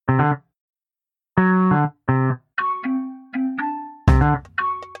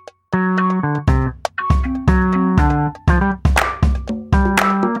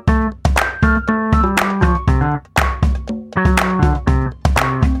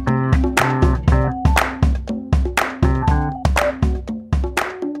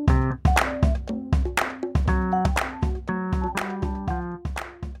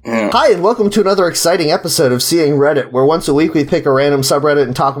Hi, and welcome to another exciting episode of Seeing Reddit, where once a week we pick a random subreddit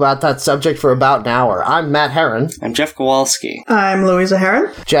and talk about that subject for about an hour. I'm Matt Herron. I'm Jeff Kowalski. I'm Louisa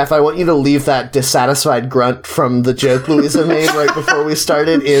Herron. Jeff, I want you to leave that dissatisfied grunt from the joke Louisa made right before we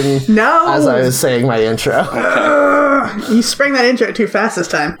started in as I was saying my intro. You sprang that intro too fast this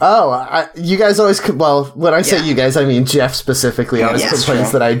time. Oh, you guys always... Well, when I say you guys, I mean Jeff specifically always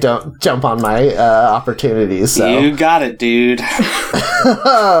complains that I don't jump on my opportunities. So. You got it, dude.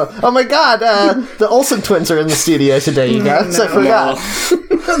 Oh my god, the Olsen twins are in the studio today, you guys. I forgot.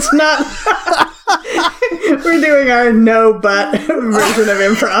 That's not... We're doing our no-but version of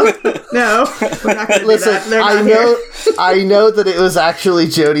improv. No, we're not going to do that. They're not here. I know that it was actually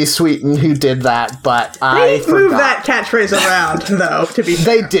Jodie Sweetin who did that, but I forgot. They moved that catchphrase around, though, to be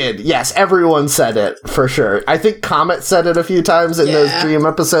fair. They did, yes. Everyone said it, for sure. I think Comet said it a few times in those Dream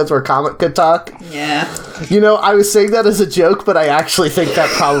episodes where Comet could talk. Yeah. You know, I was saying that as a joke, but I actually think that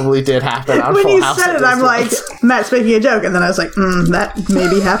probably did happen on When Full you House said it, I'm like, Matt's making a joke, and then I was like, that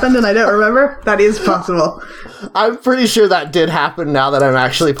maybe happened, and I don't remember. That is possible. I'm pretty sure that did happen now that I'm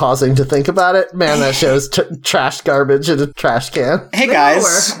actually pausing to think about it. Man, that show's trash garbage in a trash can. Hey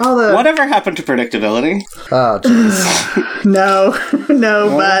guys, whatever happened to predictability? Oh, jeez. No,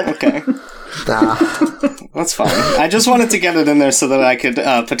 but... Okay. That's fine. I just wanted to get it in there so that I could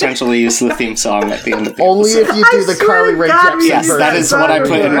potentially use the theme song at the end of the Only episode. if you do the Carly Rae Jepsen. Yes, that is what I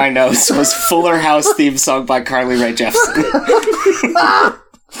put in my notes, was Fuller House theme song by Carly Rae Jepsen.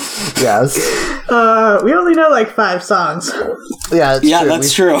 Yes. We only know like 5 songs. Yeah,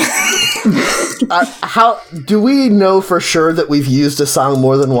 that's true. How do we know for sure that we've used a song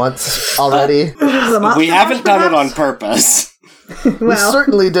more than once already? We haven't done it on purpose. We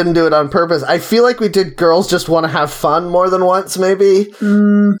certainly didn't do it on purpose. I feel like we did Girls Just Want to Have Fun more than once, maybe.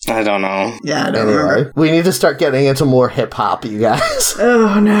 I don't know. Yeah, I don't remember. We need to start getting into more hip-hop, you guys.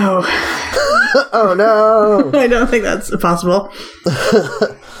 Oh, no. Oh, no. I don't think that's possible.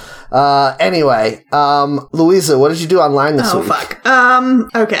 Anyway, Louisa, what did you do online this week? Oh, fuck.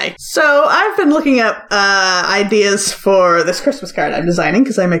 Okay. So I've been looking up, ideas for this Christmas card I'm designing,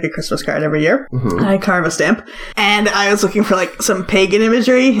 because I make a Christmas card every year. Mm-hmm. I carve a stamp. And I was looking for, like, some pagan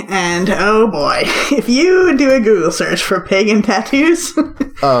imagery, and oh boy. If you do a Google search for pagan tattoos...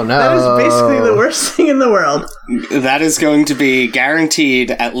 Oh, no. That is basically the worst thing in the world. That is going to be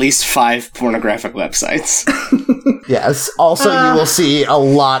guaranteed at least 5 pornographic websites. Yes. Also, you will see a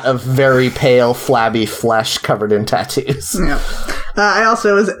lot of very pale, flabby flesh covered in tattoos. Yeah. I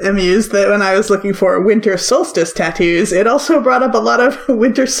also was amused that when I was looking for winter solstice tattoos, it also brought up a lot of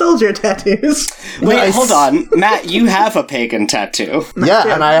winter soldier tattoos. Wait, hold on. Matt, you have a pagan tattoo.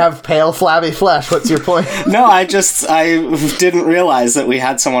 Yeah, and I have pale, flabby flesh. What's your point? No, I didn't realize that we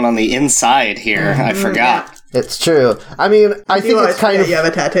had someone on the inside here. I forgot. Yeah. It's true. I mean, I think it's kind of... You have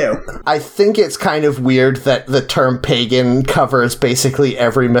a tattoo. I think it's kind of weird that the term pagan covers basically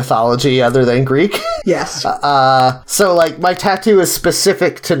every mythology other than Greek. Yes. So, like, my tattoo is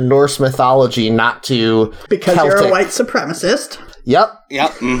specific to Norse mythology, not to Because Celtic. You're a white supremacist. Yep.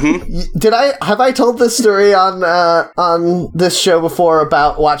 Mm-hmm. Have I told this story on this show before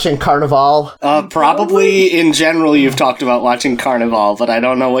about watching Carnival? Probably in general you've talked about watching Carnival, but I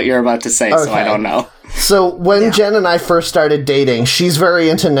don't know what you're about to say, so I don't know. So when Jen and I first started dating, she's very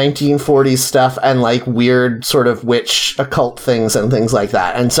into 1940s stuff and like weird sort of witch occult things and things like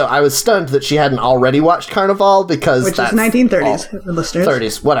that. And so I was stunned that she hadn't already watched Carnival because Which is 1930s, listeners.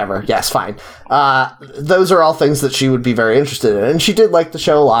 30s, whatever. Yes, fine. Those are all things that she would be very interested in. And she did like the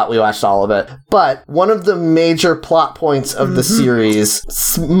show a lot. We watched all of it. But one of the major plot points of the series,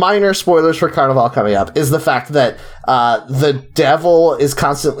 minor spoilers for Carnival coming up, is the fact that the devil is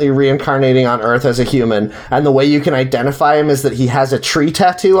constantly reincarnating on Earth as a human, and the way you can identify him is that he has a tree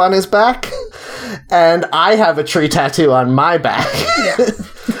tattoo on his back, and I have a tree tattoo on my back. Yeah.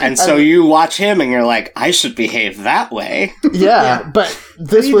 And so you watch him and you're like, I should behave that way. Yeah, but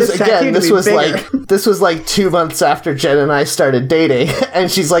this was like 2 months after Jen and I started dating, and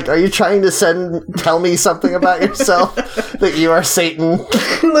she's like, are you trying to tell me something about yourself? That you are Satan?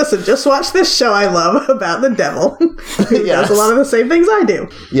 Listen, just watch this show I love about the devil. He does a lot of the same things I do.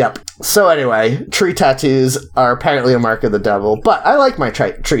 Yep. So anyway, tree tattoos are apparently a mark of the devil, but I like my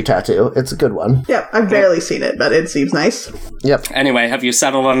tree tattoo. It's a good one. Yep, I've barely seen it, but it seems nice. Yep. Anyway, have you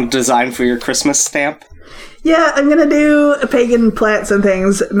settled on a design for your Christmas stamp? Yeah, I'm gonna do pagan plants and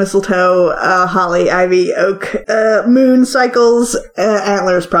things: mistletoe, holly, ivy, oak, moon cycles,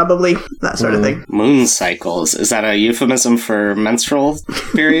 antlers, probably that sort of thing. Moon cycles. Is that a euphemism for menstrual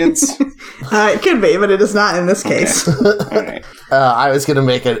periods? It could be, but it is not in this case. All right. I was going to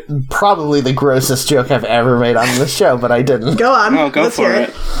make it probably the grossest joke I've ever made on this show, but I didn't. Go on. Oh, go Let's for hear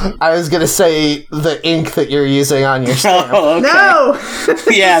it. I was going to say the ink that you're using on your stamp. Oh, okay. No!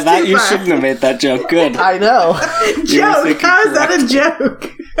 Yeah, that you far. shouldn't have made that joke. Good. I know. Joke! thinking How is that a joke?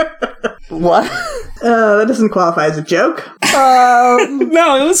 What? That doesn't qualify as a joke.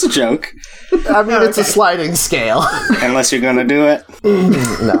 No, it was a joke. I mean, it's a sliding scale. Unless you're gonna do it.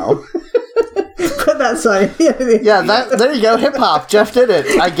 No. Put that sign. Yeah, there you go. Hip hop. Jeff did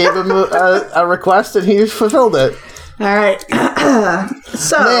it. I gave him a request and he fulfilled it. All right.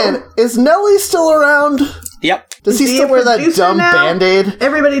 So, Man, is Nelly still around? Yep. Does he Is he still a wear that producer dumb now? Band-Aid?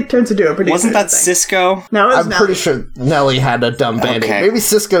 everybody turns into a producer. Wasn't that I think. Cisco? No, it was I'm Nelly. pretty sure Nelly had a dumb Band-Aid. Okay. Maybe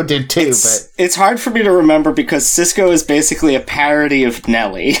Cisco did too, but... It's hard for me to remember because Cisco is basically a parody of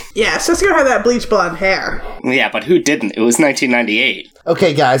Nelly. Yeah, Cisco had that bleach blonde hair. Yeah, but who didn't? It was 1998.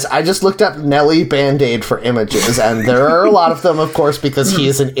 Okay, guys, I just looked up Nelly Band-Aid for images, and there are a lot of them, of course, because he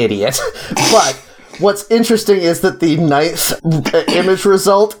is an idiot. But what's interesting is that the ninth image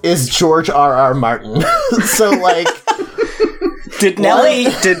result is George R.R. Martin. So, like... Did Nelly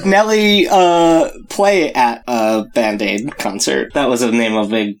play at a Band-Aid concert? That was the name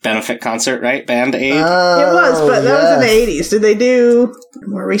of a benefit concert, right? Band-Aid? It was, but that was in the yes. 80s. Did they do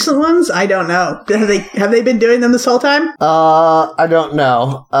more recent ones? I don't know. Have they been doing them this whole time? I don't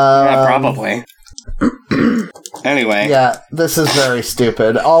know. Yeah, probably. Anyway. Yeah, this is very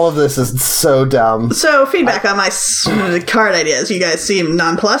stupid. All of this is so dumb. So, feedback on my card ideas. You guys seem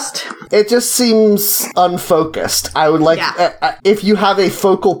nonplussed. It just seems unfocused. I would like... Yeah. if you have a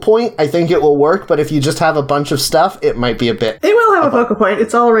focal point, I think it will work, but if you just have a bunch of stuff, it might be a bit... It will have a focal point.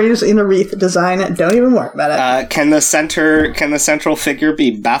 It's all arranged in a wreath design. Don't even worry about it. Can the central figure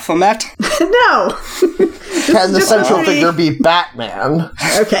be Baphomet? No! Can the just central very- figure be Batman?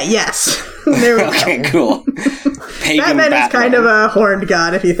 Okay, yes. There we go. Okay, cool. Pagan Batman is kind of a horned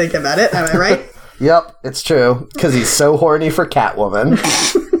god if you think about it. Am I right? Yep, it's true. Because he's so horny for Catwoman.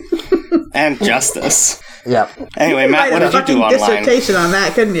 and Justice. Yep. Anyway, Matt, what did you do online? Dissertation on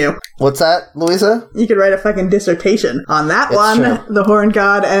that, couldn't you? What's that, Louisa? You could write a fucking dissertation on that It's one. true. The horned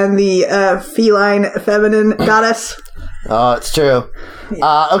god and the feline feminine goddess. Oh, it's true.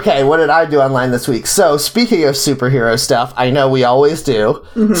 Okay, what did I do online this week? So, speaking of superhero stuff, I know we always do,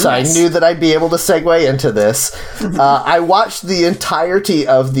 so I knew that I'd be able to segue into this. I watched the entirety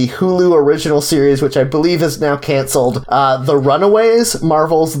of the Hulu original series, which I believe is now canceled, The Runaways,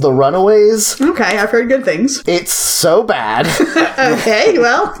 Marvel's The Runaways. Okay, I've heard good things. It's so bad. Okay,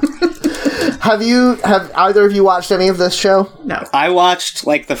 well, Have either of you watched any of this show? no. I watched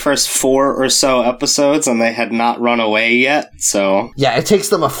like the first 4 or so episodes and they had not run away yet, so... Yeah, it takes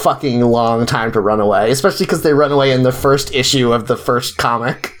them a fucking long time to run away, especially because they run away in the first issue of the first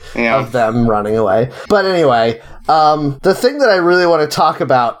comic of them running away. But anyway, the thing that I really want to talk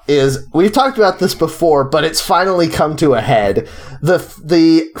about is, we've talked about this before, but it's finally come to a head.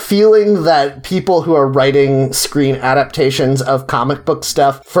 The feeling that people who are writing screen adaptations of comic book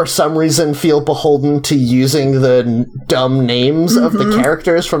stuff, for some reason, feel beholden to using the dumb names of the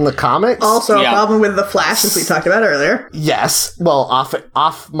characters from the comics. Also, a Yeah. problem with the Flash, as we talked about earlier. Yes. Well,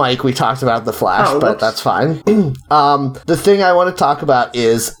 off mic, we talked about the Flash, Oh, but whoops. that's fine. The thing I want to talk about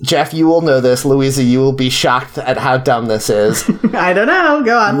is, Jeff, you will know this. Louisa, you will be shocked at how dumb this is. I don't know.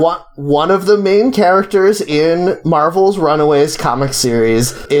 Go on. One of the main characters in Marvel's Runaways comic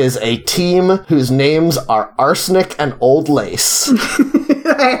series is a team whose names are Arsenic and Old Lace.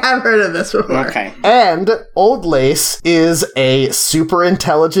 I have heard of this before. Okay. And Old Lace is a super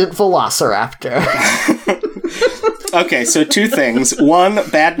intelligent velociraptor. Okay, so 2 things. 1,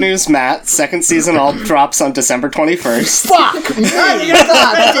 bad news, Matt. 2nd season all drops on December 21st. Fuck me!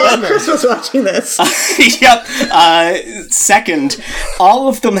 God damn it! Chris was watching this. Yep. 2nd, all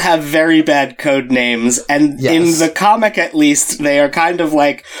of them have very bad code names, and Yes. in the comic at least, they are kind of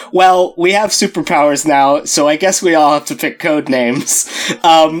like, well, we have superpowers now, so I guess we all have to pick code names.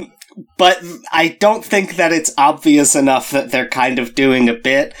 But I don't think that it's obvious enough that they're kind of doing a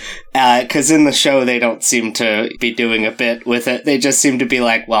bit. Because in the show, they don't seem to be doing a bit with it. They just seem to be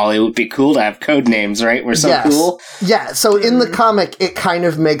like, well, it would be cool to have code names, right? We're so cool. Yeah, so in the comic, it kind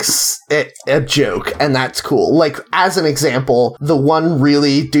of makes it a joke, and that's cool. Like, as an example, the one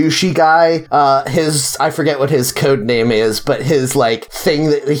really douchey guy, I forget what his code name is, but his, like, thing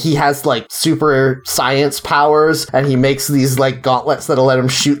that he has, like, super science powers, and he makes these, like, gauntlets that'll let him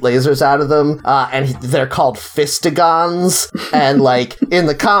shoot lasers out of them, and they're called Fistigons, and, like, in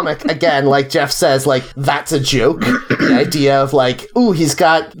the comic, again, like Jeff says, like, that's a joke. The idea of, like, ooh, he's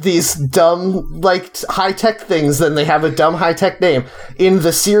got these dumb, like, high-tech things, then they have a dumb high-tech name. In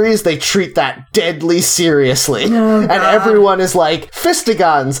the series, they treat that deadly seriously. Oh, and everyone is like,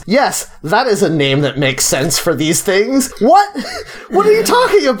 Fistigons, yes, that is a name that makes sense for these things. What? What are you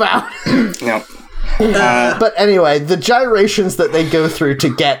talking about? Yep. But anyway, the gyrations that they go through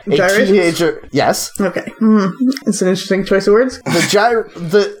to get a teenager... Yes? Okay. It's an interesting choice of words.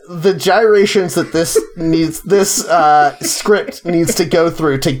 The gyrations that this script needs to go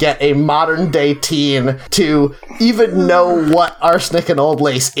through to get a modern day teen to even know what arsenic and old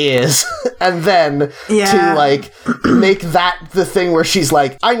lace is, and then to like make that the thing where she's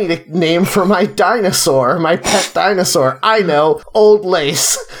like, I need a name for my dinosaur, my pet dinosaur. I know, old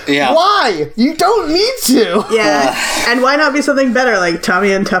lace. Yeah. Why? You don't need to. Yeah. And why not be something better like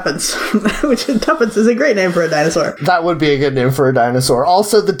Tommy and Tuppence? Which Tuppence is a great name for a dinosaur. That would be a good name for a dinosaur.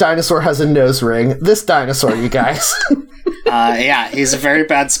 Also, the dinosaur has a nose ring. This dinosaur, you guys. Yeah, he's a very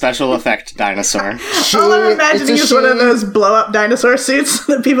bad special effect dinosaur. All I'm imagining is one of those blow-up dinosaur suits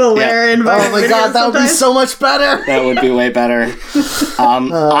that people wear in Oh my god, that would be so much better! That would be way better.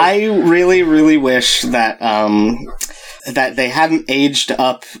 I really, really wish that that they hadn't aged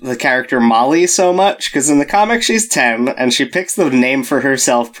up the character Molly so much, because in the comic she's 10, and she picks the name for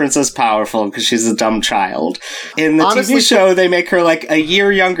herself Princess Powerful because she's a dumb child. In the TV show, they make her like a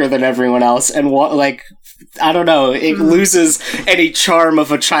year younger than everyone else, and I don't know, it loses any charm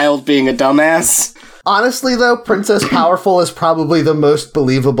of a child being a dumbass. Honestly, though, Princess Powerful is probably the most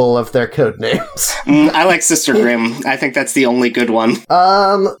believable of their code names. I like Sister Grimm. I think that's the only good one.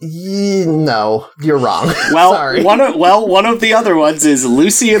 No, you're wrong. Well, sorry. One of the other ones is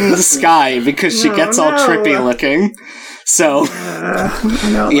Lucy in the Sky, because she gets all trippy looking. So,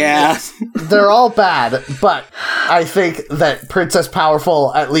 yeah. They're all bad, but I think that Princess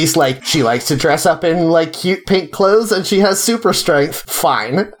Powerful, at least, like, she likes to dress up in, like, cute pink clothes, and she has super strength.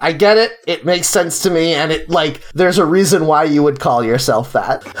 Fine. I get it. It makes sense to me, and it, like, there's a reason why you would call yourself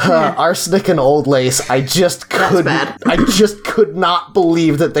that. Arsenic and old lace, I just could not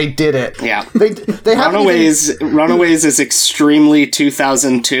believe that they did it. Yeah. They Runaways is extremely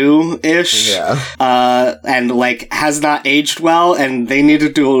 2002-ish. Yeah. And, like, has not aged well, and they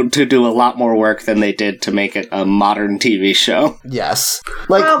needed to do a lot more work than they did to make it a modern TV show. Yes.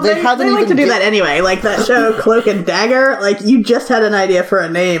 Like, well, they like to do that anyway. Like that show Cloak and Dagger, like, you just had an idea for a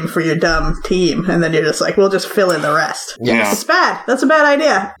name for your dumb team, and then you're just like, we'll just fill in the rest. Yeah. It's bad. That's a bad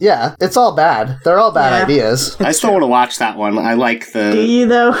idea. Yeah, it's all bad. They're all bad ideas. I still want to watch that one. I like Do you,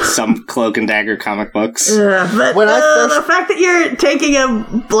 though? some Cloak and Dagger comic books. But the fact that you're taking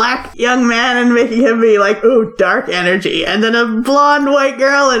a black young man and making him be like, ooh, dark energy, and then a blonde white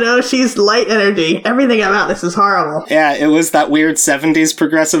girl, and oh, she's light energy. Everything about this is horrible. Yeah, it was that weird 70s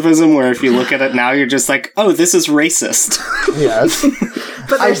progressivism where if you look at it now, you're just like, oh, this is racist. Yes.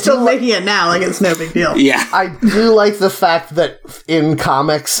 But they're still making it now like it's no big deal. Yeah. I do like the fact that in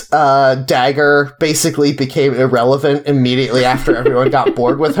comics, Dagger basically became irrelevant immediately after everyone got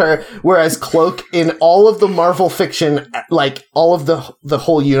bored with her, whereas Cloak, in all of the Marvel fiction, like all of the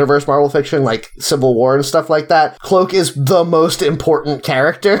whole universe Marvel fiction, like Civil War and stuff like that, Cloak is the most important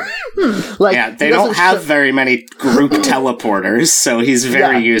character. Like, yeah, they don't have very many group teleporters, so he's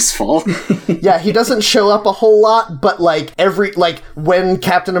very useful. Yeah, he doesn't show up a whole lot, but like when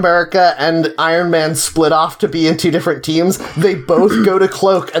Captain America and Iron Man split off to be in two different teams, they both go to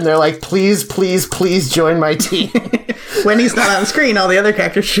Cloak and they're like, please, please, please join my team. When he's not on screen, all the other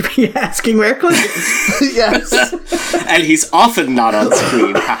characters should be asking where Cloak is. Yes. And he's often not on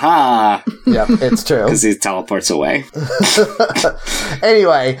screen. Haha. Yep, it's true. Because he teleports away.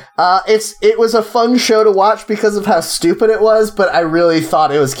 Anyway, it was a fun show to watch because of how stupid it was, but I really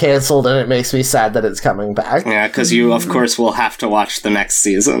thought it was canceled, and it makes me sad that it's coming back. Yeah, because you, of course, will have to watch the next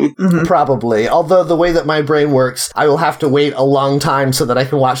season. Mm-hmm. Probably. Although the way that my brain works, I will have to wait a long time so that I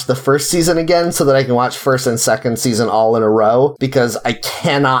can watch the first season again, so that I can watch first and second season all in a row, because I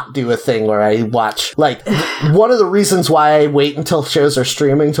cannot do a thing where I watch, like, one of the reasons why I wait until shows are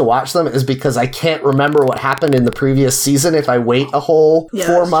streaming to watch them is because I can't remember what happened in the previous season if I wait a whole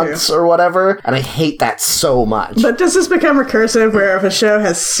 4 months or whatever, and I hate that so much. But does this become recursive where if a show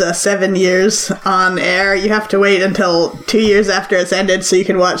has 7 years on air, you have to wait until 2 years after it's ended so you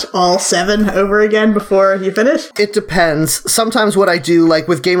can watch all 7 over again before you finish? It depends. Sometimes what I do, like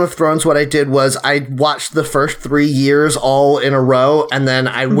with Game of Thrones, what I did was I watched the first 3 years all in a row, and then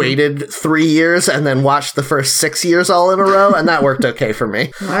I waited 3 years and then watched the first 6 years all in a row, and that worked okay for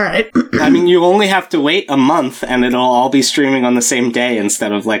me. All right. I mean, you only have to wait a month and it'll all be streaming on the same day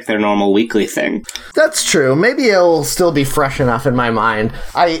instead of like their normal weekly thing. That's true. Maybe it'll still be fresh enough in my mind.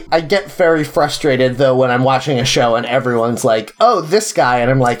 I get very frustrated, though, when I'm watching a show and everyone's like, oh, this guy, and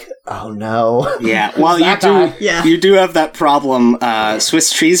I'm like, oh no. Yeah, well, you do have that problem,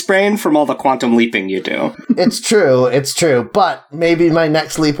 Swiss cheese brain, from all the quantum leaping you do. It's true, but maybe my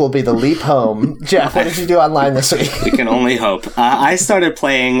next leap will be the leap home. Jeff, what did you do online this week? We can only hope. I started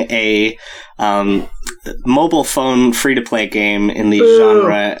playing a mobile phone free-to-play game in the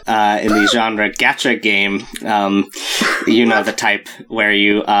genre gacha game. You know the type where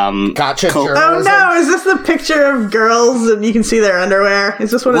you Gotcha. Oh no, is this the picture of girls and you can see their underwear?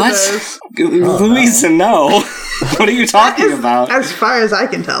 Is this one of those? Louisa, no. What are you talking about? As far as I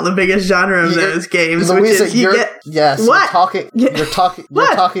can tell, the biggest genre of those games, Louisa, which is what? You're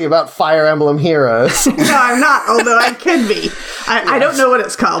talking about Fire Emblem Heroes. No, I'm not, although I could be. I don't know what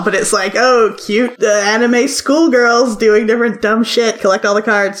it's called, but it's like, oh, cute anime schoolgirls doing different dumb shit, collect all the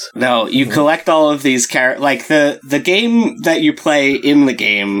cards. No, you collect all of these characters. Like, the game that you play in the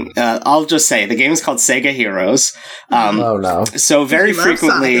game, I'll just say, the game is called Sega Heroes. Oh, no. So very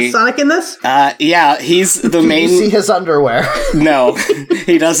frequently... Is Sonic in this? Yeah, he's the main... You see his underwear. No,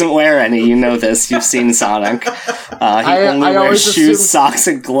 he doesn't wear any. You know this. You've seen Sonic. He only wears shoes, socks,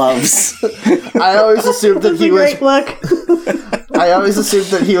 and gloves. I always assumed that he was... Great look. I always assumed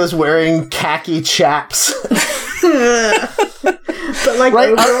that he was wearing khaki chaps. But like,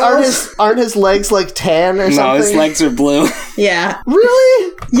 right? Aren't his legs like tan or something? No, his legs are blue. Yeah.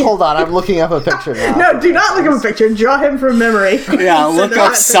 Really? Yeah. Hold on, I'm looking up a picture now. No, do not look up a picture. Draw him from memory. Yeah, look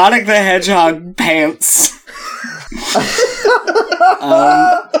up Sonic the Hedgehog pants.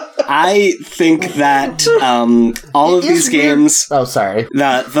 I think that all of these games... Oh, sorry.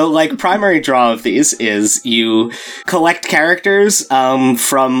 The like primary draw of these is you collect characters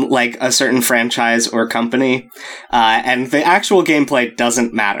from like a certain franchise or company, and the actual gameplay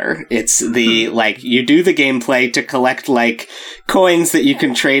doesn't matter. It's the like you do the gameplay to collect like coins that you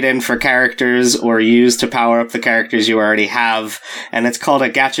can trade in for characters or use to power up the characters you already have, and it's called a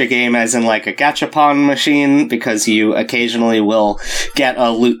gacha game, as in like a gachapon machine, because you occasionally will get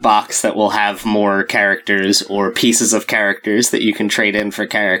a loot box that will have more characters or pieces of characters that you can trade in for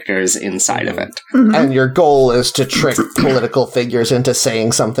characters inside of it. Mm-hmm. And your goal is to trick political figures into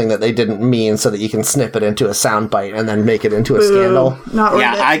saying something that they didn't mean so that you can snip it into a soundbite and then make it into a scandal. Not worth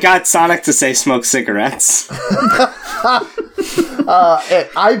Yeah, it. I got Sonic to say smoke cigarettes.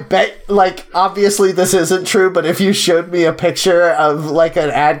 I bet, like, obviously this isn't true, but if you showed me a picture of, like, an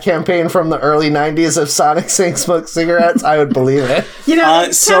ad campaign from the early 90s of Sonic saying smoke cigarettes, I would believe it. You know,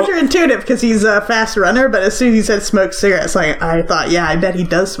 it's counterintuitive because he's a fast runner, but as soon as he said smoke cigarettes, like, I thought, yeah, I bet he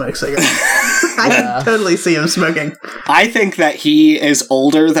does smoke cigarettes. I can totally see him smoking. I think that he is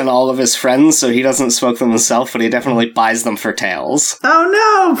older than all of his friends, so he doesn't smoke them himself, but he definitely buys them for Tails. Oh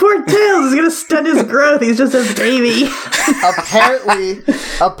no, poor Tails is gonna stunt his growth. He's just a baby.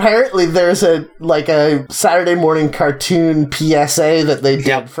 Apparently there's a Saturday morning cartoon PSA that they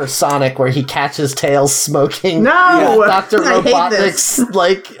did for Sonic where he catches Tails smoking Dr. Robotnik's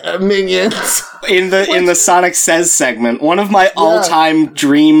minions. In the Sonic Says segment, one of my all-time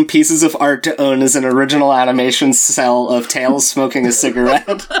dream pieces of art to own is an original animation cell of Tails smoking a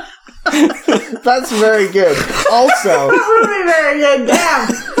cigarette. That's very good. Also, Really very good. Damn.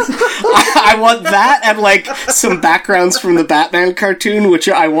 I want that and like some backgrounds from the Batman cartoon, which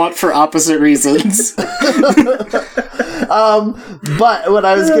I want for opposite reasons. but what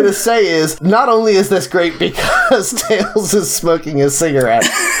I was going to say is, not only is this great because Tails is smoking a cigarette,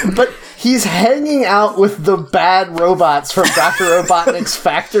 but he's hanging out with the bad robots from Dr. Robotnik's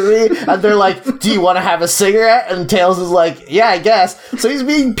factory, and they're like, do you want to have a cigarette? And Tails is like, yeah, I guess. So he's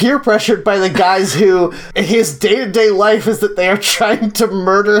being peer pressured by the guys who, his day-to-day life is that they are trying to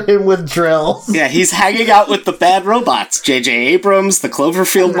murder him with drills. Yeah, he's hanging out with the bad robots. J.J. Abrams, the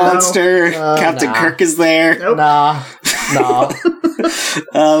Cloverfield monster, Captain Kirk is there. Nope. Nah.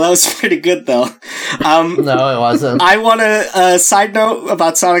 That was pretty good, though. No, it wasn't. I want a side note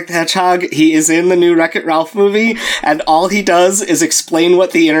about Sonic the Hedgehog. He is in the new Wreck-It Ralph movie, and all he does is explain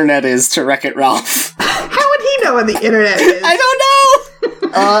what the internet is to Wreck-It Ralph. How would he know what the internet is? I don't know!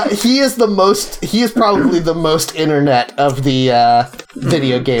 He is probably the most internet of the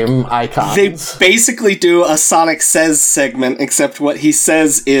video game icons. They basically do a Sonic Says segment, except what he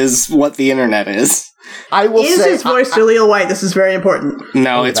says is what the internet is. I will Is say, his voice Jaleel White? This is very important.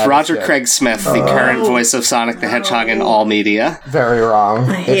 No, it's that is Roger good. Craig Smith, the current voice of Sonic the Hedgehog in all media. very wrong.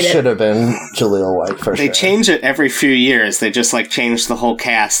 hate It it. should have been Jaleel White for They sure. change it every few years. They just change the whole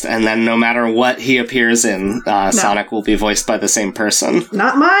cast, and then no matter what he appears in, Sonic will be voiced by the same person.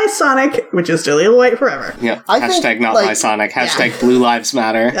 Not my Sonic, which is Jaleel White forever. Yep. I think, Hashtag not my Sonic. Hashtag Blue Lives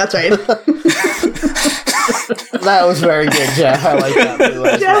Matter. That's right. That was very good, Jeff. I like that. Blue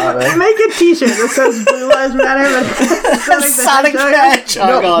Lives Jeff, Matter. make a t-shirt that says Blue Lives Matter, but Sonic the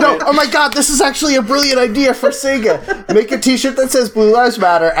Hedgehog on No, it. oh my god, this is actually a brilliant idea for Sega. Make a t-shirt that says Blue Lives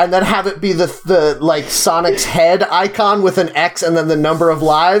Matter and then have it be the Sonic's head icon with an X and then the number of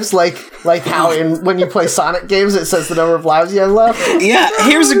lives, like how when you play Sonic games it says the number of lives you have left. Yeah,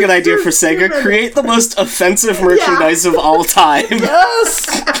 here's a good idea for Sega. Create the most offensive merchandise of all time. Yes!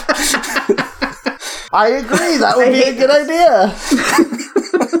 I agree, that would be a good idea.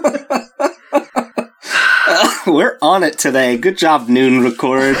 We're on it today. Good job, Noon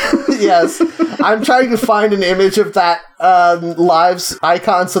Record. Yes. I'm trying to find an image of that lives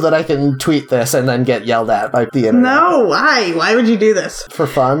icon so that I can tweet this and then get yelled at by the internet. No, why? Why would you do this? For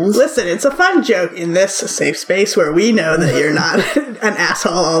funds? Listen, it's a fun joke in this safe space where we know that you're not an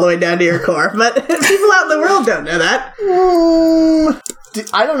asshole all the way down to your core, but people out in the world don't know that.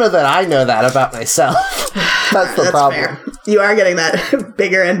 I don't know that I know that about myself. That's the problem. Fair. You are getting that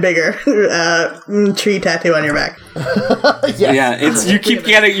bigger and bigger tree tattoo on your back. Yeah, it's you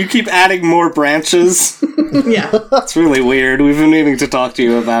keep adding more branches. Yeah. It's really weird. We've been meaning to talk to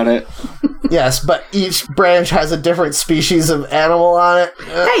you about it. Yes, but each branch has a different species of animal on it.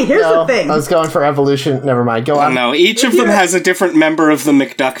 Hey, here's the thing. I was going for evolution. Never mind. Go on. No, each of them has a different member of the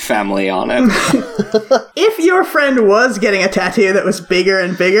McDuck family on it. If your friend was getting a tattoo that was bigger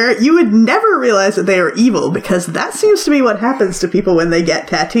and bigger, you would never realize that they were evil, because that seems to be what happens to people when they get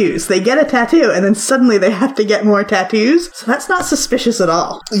tattoos. They get a tattoo, and then suddenly they have to get more tattoos, so that's not suspicious at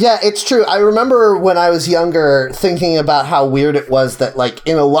all. Yeah, it's true. I remember when I was younger thinking about how weird it was that,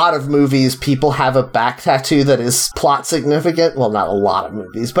 in a lot of movies, people have a back tattoo that is plot significant. Well, not a lot of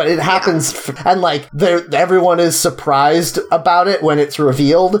movies, but it happens, and everyone is surprised about it when it's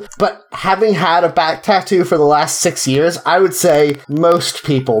revealed. But having had a back tattoo for the last 6 years, I would say most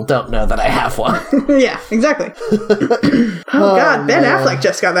people don't know that I have one. Yeah, exactly. Oh god, Ben Affleck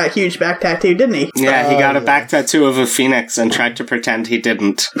just got that huge back tattoo, didn't he? Yeah, he got a back tattoo of a phoenix and tried to pretend he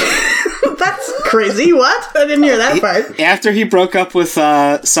didn't. That's crazy. What? I didn't hear that part. After he broke up with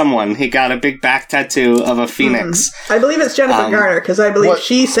someone, he got a big back tattoo of a phoenix. I believe it's Jennifer Garner, because I believe what-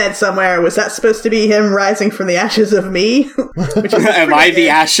 she said somewhere, was that supposed to be him rising from the ashes of me? Which is Am I the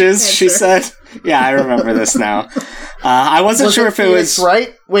ashes? answer. She said. Yeah, I remember this now. I wasn't sure if it Phoenix was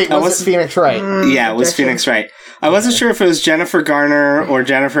Wright? Wait, was it Phoenix Wright? Yeah, it was Objection. Phoenix Wright. I wasn't sure if it was Jennifer Garner or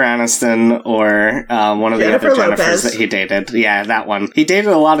Jennifer Aniston or one of the Jennifer other Jennifers Lopez. that he dated. Yeah, that one. He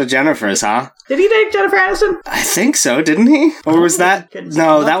dated a lot of Jennifers, huh? Did he date Jennifer Aniston? I think so, didn't he? Or was that... Goodness.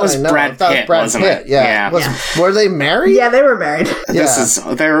 No, that was I know. Brad That was Pitt, Brad wasn't Pitt, it? Yeah. Were they married? Yeah, they were married. This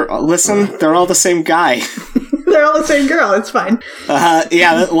Yeah. is... They're all the same guy. They're all the same girl. It's fine.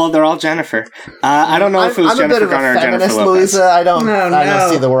 They're all Jennifer. I don't know if it was I'm a bit Jennifer of a Garner or Jennifer feminist, Lopez. Louisa. I don't no.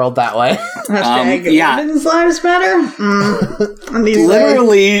 see the world that way. Hashtag yeah. women's lives matter. And these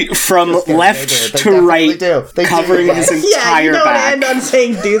Literally from They do. left They to definitely right, do. They do. covering his yeah, you entire don't back. end on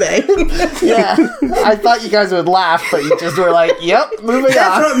saying do they. Yeah. I thought you guys would laugh, but you just were like, yep, moving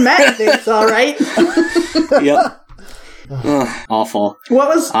That's on. what Matt thinks, alright. Yep. Ugh, awful.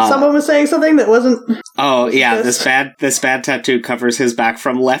 What was, someone was saying something that wasn't... Oh yeah, this bad tattoo covers his back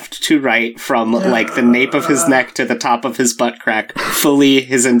from left to right, from the nape of his neck to the top of his butt crack, fully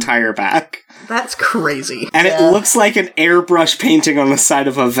his entire back. That's crazy. And it looks like an airbrush painting on the side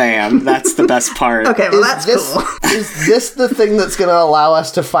of a van. That's the best part. Okay, well that's cool. Is this the thing that's going to allow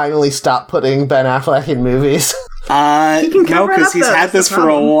us to finally stop putting Ben Affleck in movies? No, cover it because up, he's though. had That's this the for a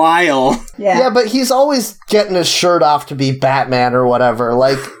problem. while. Yeah, but he's always getting his shirt off to be Batman or whatever.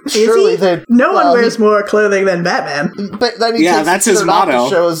 Is surely he? they... No one wears more clothing than Batman. But then he takes that's his his shirt off motto.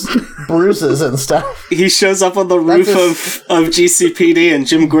 to show his bruises and stuff. He shows up on the roof That's of GCPD, and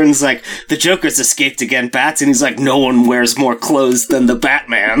Jim Gordon's like, "The Joker's escaped again, Bats," and he's like, "No one wears more clothes than the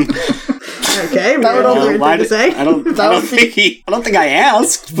Batman." Okay, That would only- weird thing to say. I don't think I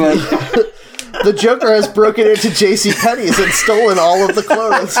asked, but The Joker has broken into JCPenney's and stolen all of the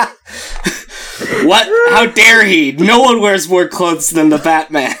clothes. what? How dare he? No one wears more clothes than the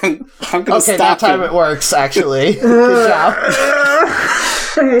Batman. I'm gonna Okay, stop that time him. it works, actually. Good job.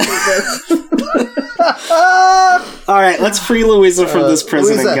 hate this. All right, let's free Louisa from this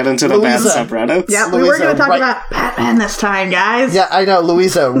prison and get into the bad subreddits. Yeah, we were going to talk about Batman this time, guys. Yeah, I know.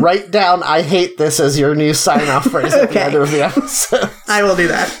 Louisa, write down "I hate this" as your new sign-off phrase at the end of the episode. I will do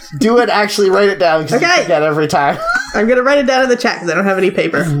that. Do it, actually write it down, because you forget every time. I'm going to write it down in the chat, because I don't have any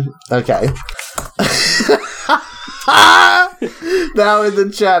paper. Okay. Now in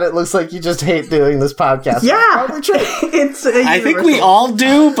the chat, it looks like you just hate doing this podcast. Yeah, probably true. It's I think we all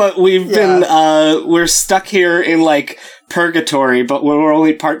do, but we've been we're stuck here in like purgatory, but we're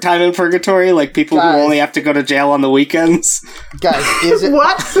only part-time in purgatory, like people who only have to go to jail on the weekends. Guys, is it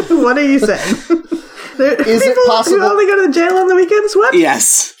what are you saying? Is it possible who only go to the jail on the weekends? What?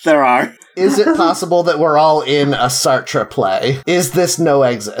 Yes, there are. Is it possible that we're all in a Sartre play? Is this No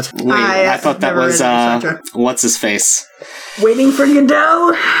Exit? Wait, I thought that was what's his face? Waiting for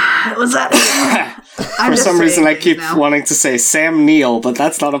Godot? Was that? For some reason, I keep wanting to say Sam Neill, but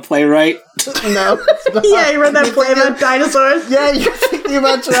that's not a playwright. No. Yeah, you read that play about dinosaurs? Yeah, you're thinking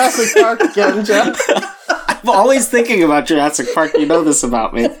about Jurassic Park again, Jeff. I'm always thinking about Jurassic Park. You know this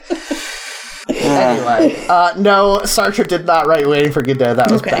about me. Anyway, no, Sartre did not write Waiting for Godot.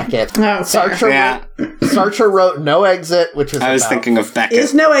 That was Beckett. Oh, Sartre wrote No Exit, which is I was thinking of Beckett.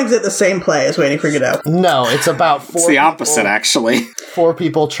 Is No Exit the same play as Waiting for Godot? No, it's about it's the opposite, actually. 4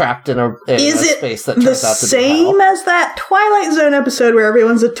 people trapped in a space that turns out to be same as that Twilight Zone episode where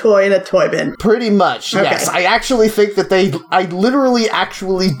everyone's a toy in a toy bin? Pretty much, yes. I actually think that I literally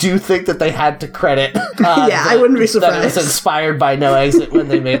do think that they had to credit I wouldn't be surprised. that it was inspired by No Exit when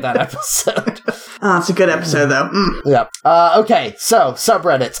they made that episode. Oh, it's a good episode, though. Yep. Okay, so,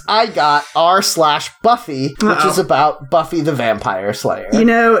 subreddits. I got r/Buffy, which is about Buffy the Vampire Slayer. You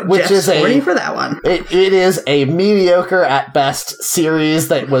know, which Jeff's horny for that one. It is a mediocre at best series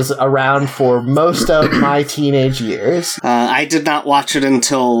that was around for most of my teenage years. I did not watch it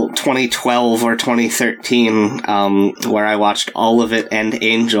until 2012 or 2013, where I watched all of it and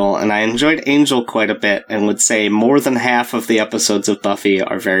Angel, and I enjoyed Angel quite a bit, and would say more than half of the episodes of Buffy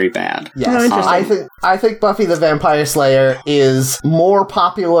are very bad. Yes, I think Buffy the Vampire Slayer is more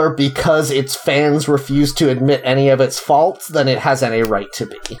popular because its fans refuse to admit any of its faults than it has any right to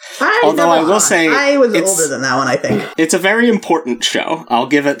be. Although I will say, I was older than that one, I think. It's a very important show. I'll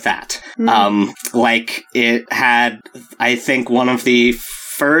give it that. Like, it had, I think, one of the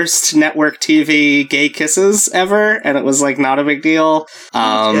first network TV gay kisses ever, and it was like not a big deal.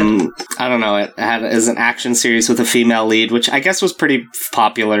 I don't know, it had as an action series with a female lead, which I guess was pretty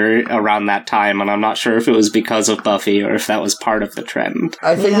popular around that time, and I'm not sure if it was because of Buffy or if that was part of the trend.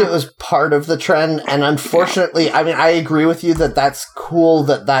 I think it was part of the trend, and unfortunately, I mean, I agree with you that that's cool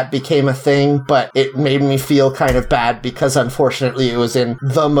that became a thing, but it made me feel kind of bad because unfortunately it was in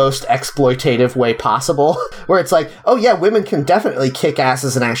the most exploitative way possible, where it's like, oh yeah, women can definitely kick ass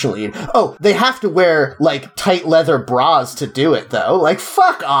as an action lead. Oh, they have to wear, like, tight leather bras to do it, though. Like,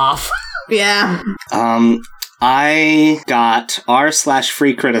 fuck off. Yeah. I got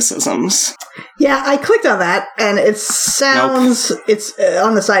r/free criticisms. Yeah, I clicked on that, and it sounds, it's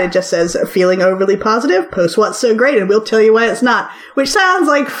on the side it just says, feeling overly positive, post what's so great, and we'll tell you why it's not, which sounds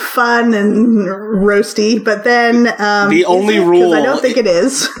like fun and roasty, but then, the only rule, I don't think it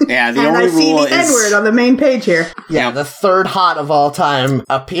is. Yeah, the and only I see rule the is N-word on the main page here. Yeah, the third hot of all time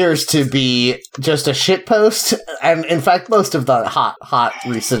appears to be just a shitpost, and in fact, most of the hot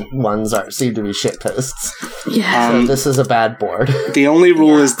recent ones seem to be shitposts. Yeah. So this is a bad board. The only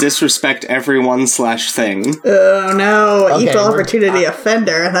rule is disrespect everyone/thing. Oh no, equal opportunity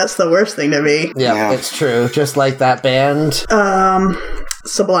offender. That's the worst thing to be. Yeah, it's true. Just like that band.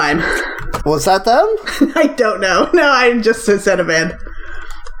 Sublime. Was that them? I don't know. No, I just said a band.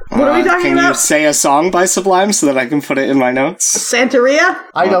 What are we talking about? Can you say a song by Sublime so that I can put it in my notes? Santeria?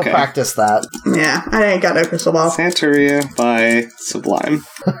 I don't practice that. Yeah, I ain't got no crystal ball. Santeria by Sublime.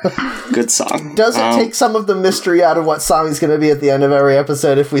 Good song. Does it take some of the mystery out of what song is going to be at the end of every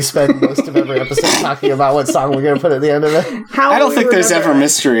episode if we spend most of every episode talking about what song we're going to put at the end of it? I don't think there's ever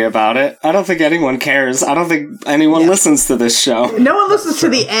mystery about it. I don't think anyone cares. I don't think anyone listens to this show. No one listens to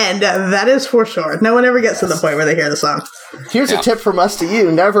the end, that is for sure. No one ever gets to the point where they hear the song. Here's a tip from us to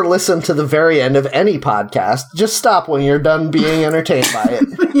you. Never listen to the very end of any podcast. Just stop when you're done being entertained by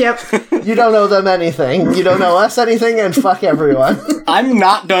it. Yep. You don't owe them anything. You don't owe us anything, and fuck everyone. I'm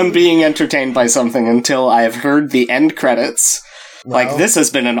not done being entertained by something until I have heard the end credits. Well, like, this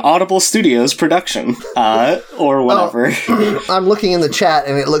has been an Audible Studios production, or whatever. I'm looking in the chat,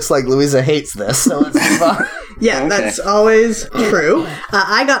 and it looks like Louisa hates this, so let's move on. Yeah, Okay. that's always true.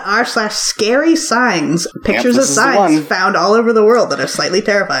 I got r/scary signs, pictures this of is the signs one. found all over the world that are slightly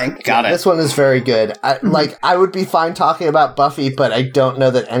terrifying. Got it. This one is very good. I would be fine talking about Buffy, but I don't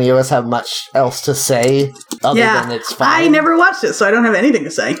know that any of us have much else to say other Yeah, than it's fine. I never watched it, so I don't have anything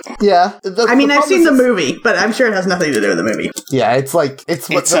to say. Yeah. I mean, I've problem seen is the it's- movie, but I'm sure it has nothing to do with the movie. Yeah, it's like It's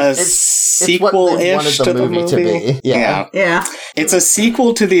a sequel-ish to the movie. to be. Yeah. Yeah. It's a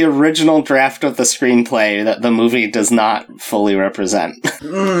sequel to the original draft of the screenplay that the movie does not fully represent.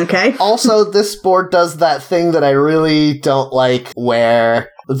 Okay. Also, this board does that thing that I really don't like, where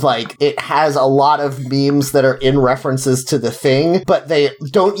like it has a lot of memes that are in references to the thing, but they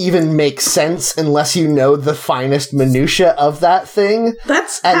don't even make sense unless you know the finest minutia of that thing.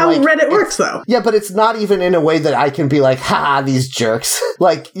 That's And, how like, Reddit works, though. Yeah, but it's not even in a way that I can be like, ha, these jerks.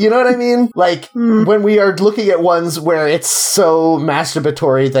 Like, you know what I mean? Like, when we are looking at ones where it's so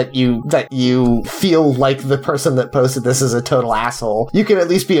masturbatory that you feel like the person that posted this is a total asshole, you can at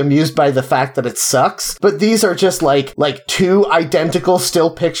least be amused by the fact that it sucks. But these are just like two identical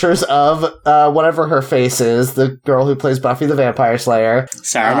still pictures of whatever her face is, the girl who plays Buffy the Vampire Slayer.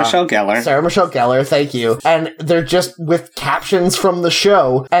 Sarah Michelle Gellar. Sarah Michelle Gellar, thank you. And they're just with captions from the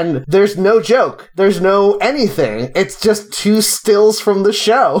show, and there's no joke. There's no anything. It's just two stills from the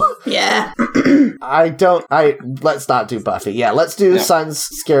show. Yeah. Let's not do Buffy. Yeah, let's do Signs,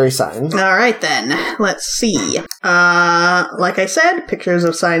 Scary Signs. All right, then. Let's see. Like I said, pictures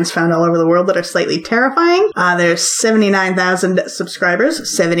of signs found all over the world that are slightly terrifying. There's 79,000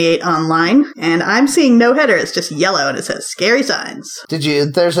 subscribers, 78 online, and I'm seeing no header. It's just yellow, and it says scary signs.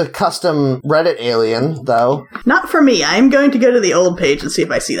 There's a custom Reddit alien, though. Not for me. I'm going to go to the old page and see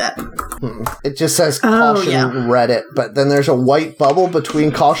if I see that. It just says Oh, caution yeah. Reddit, but then there's a white bubble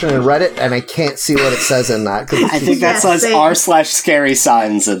between caution and Reddit, and I can't see what it says in that. 'Cause I think that Yeah, says same. r/scary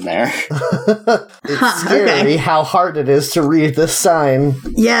signs in there. it's scary okay. how hard it is to read this sign.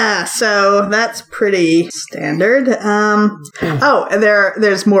 Yeah, so that's pretty standard.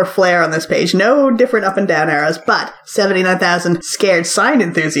 There's more flair on this page. No different up and down arrows, but 79,000 scared sign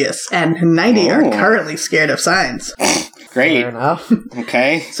enthusiasts, and 90 are Oh. currently scared of signs. Great. Fair enough.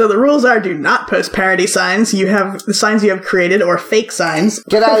 Okay. So the rules are: do not post parody signs. You have the signs you have created or fake signs.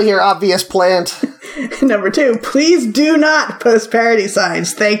 Get out of here, obvious plant. Number 2, please do not post parody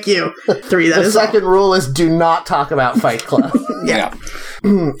signs. Thank you. 3, that The is all. second rule is do not talk about Fight Club. Yeah.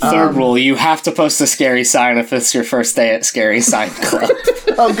 Third rule, you have to post a scary sign if it's your first day at Scary Sign Club.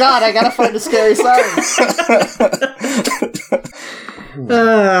 Oh god, I gotta find a scary sign.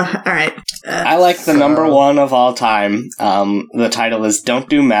 All right. I like the number one of all time. The title is Don't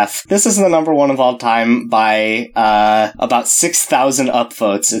Do Meth. This is the number one of all time by about 6,000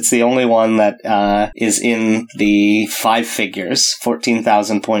 upvotes. It's the only one that is in the 5 figures,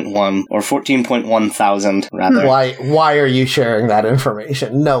 14,000.1 or 14.1 thousand rather. Why are you sharing that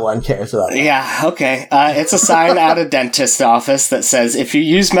information? No one cares about that. Yeah, okay. It's a sign at a dentist's office that says, if you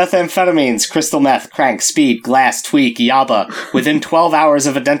use methamphetamines, crystal meth, crank, speed, glass, tweak, yaba, within 12 hours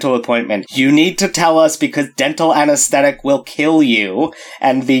of a dental appointment, you need to tell us because dental anesthetic will kill you.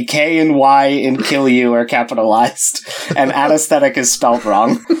 And the K and Y in kill you are capitalized. And anesthetic is spelled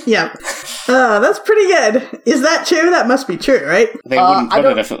wrong. Yeah. That's pretty good. Is that true? That must be true, right? They wouldn't I put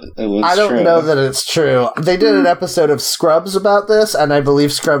don't- it if it was I don't true. know that it's true. They did an episode of Scrubs about this, and I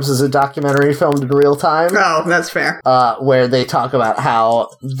believe Scrubs is a documentary filmed in real time. Oh, that's fair. Where they talk about how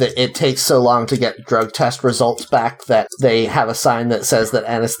it takes so long to get drug test results back that they have a sign that says that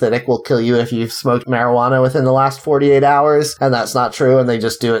anesthetic will kill you if you've smoked marijuana within the last 48 hours, and that's not true, and they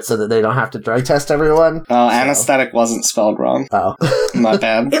just do it so that they don't have to drug test everyone. Oh, anesthetic wasn't spelled wrong. Oh. My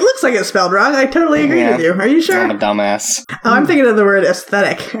bad. It looks like it's spelled wrong. I totally agree Yeah. with you. Are you sure? I'm a dumbass. Oh, I'm thinking of the word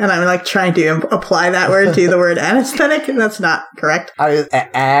aesthetic, and I'm like trying to apply that word to the word anesthetic, and that's not correct. Oh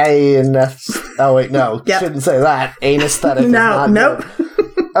wait, no. Yep. Shouldn't say that. Anesthetic is No, not nope. good.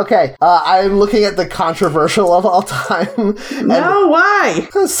 Okay, I'm looking at the controversial of all time. No, why?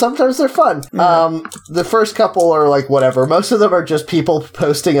 Sometimes they're fun. The first couple are like whatever. Most of them are just people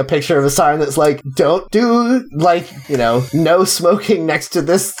posting a picture of a sign that's like, don't do, like, no smoking next to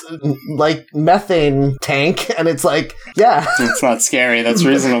this, like, methane tank. And it's like, yeah, It's not scary. That's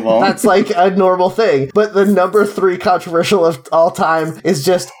reasonable. that's like a normal thing. But the number 3 controversial of all time is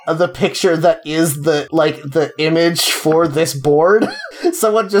just the picture that is the image for this board.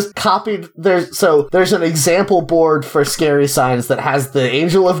 Someone just copied there's an example board for scary signs that has the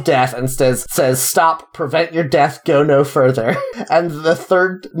angel of death and says stop, prevent your death, go no further. And the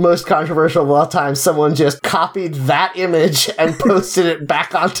third most controversial of all time, someone just copied that image and posted it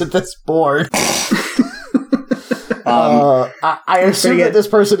back onto this board. I assume that this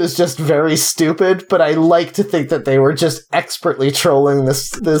person is just very stupid, but I like to think that they were just expertly trolling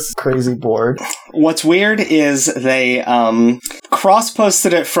this crazy board. What's weird is they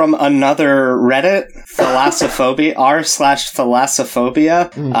cross-posted it from another Reddit, Thalassophobia,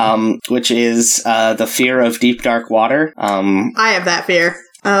 r/Thalassophobia, which is the fear of deep, dark water. I have that fear.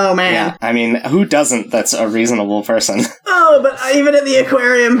 Oh, man. Yeah, I mean, who doesn't? That's a reasonable person. Oh, but even at the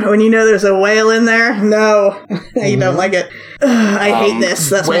aquarium, when you know there's a whale in there, no, you don't like it. I hate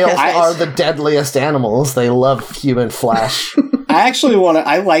this. That's Whales my are the deadliest animals. They love human flesh. I actually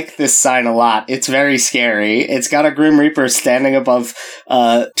I like this sign a lot. It's very scary. It's got a Grim Reaper standing above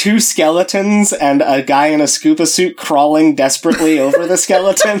 2 skeletons and a guy in a scuba suit crawling desperately over the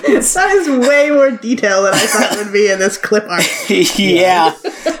skeletons. That is way more detail than I thought would be in this clip art. Yeah.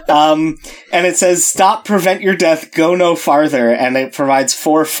 And it says, "Stop, prevent your death, go no farther." And it provides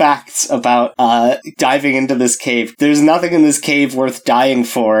 4 facts about diving into this cave. There's nothing in this cave worth dying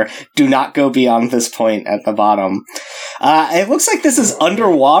for. Do not go beyond this point at the bottom. It looks like this is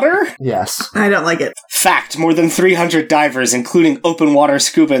underwater. Yes. I don't like it. Fact, more than 300 divers, including open water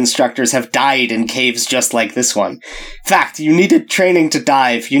scuba instructors, have died in caves just like this one. Fact, you needed training to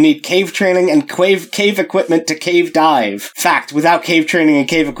dive. You need cave training and cave equipment to cave dive. Fact, without cave training and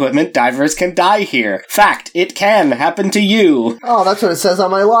cave equipment, divers can die here. Fact, it can happen to you. Oh, that's what it says on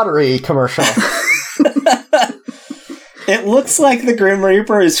my lottery commercial. It looks like the Grim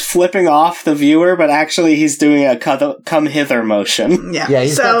Reaper is flipping off the viewer, but actually he's doing a come hither motion. Yeah, Yeah,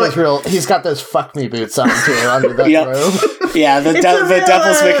 he's got those fuck me boots on too under that Yep. robe. Yeah, the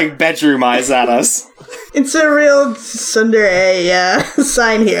devil's making bedroom eyes at us. It's a real tsundere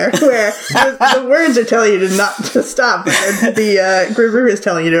sign here, where the words are telling you to stop, but the Grim Reaper is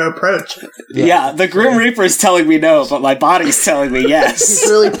telling you to approach. Yeah, the Grim Reaper is telling me no, but my body's telling me yes. He's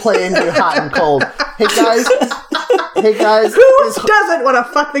really playing you hot and cold. Hey guys. Who doesn't want to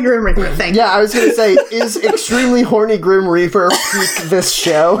fuck the Grim Reaper? Thank you. Yeah, I was going to say, is extremely horny Grim Reaper peak this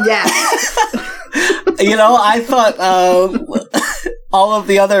show? Yes. You know, I thought all of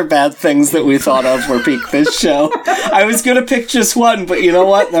the other bad things that we thought of were peak this show. I was going to pick just one, but you know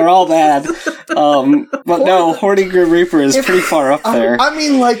what? They're all bad. But no, horny Grim Reaper is pretty far up there. I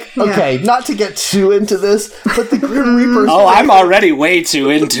mean, like, okay, not to get too into this, but the Grim Reaper... Oh, I'm already way too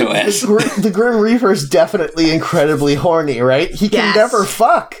into it. The Grim Reaper's definitely incredibly horny, right? He can never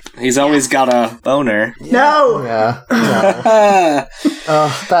fuck. He's always got a boner. No. Yeah.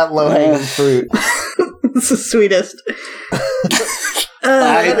 That low-hanging fruit. It's the sweetest.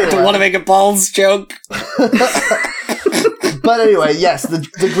 I don't want to make a balls joke. But anyway, yes,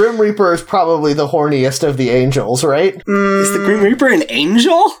 the Grim Reaper is probably the horniest of the angels, right? Is the Grim Reaper an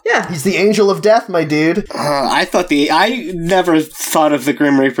angel? Yeah. He's the angel of death, my dude. I never thought of the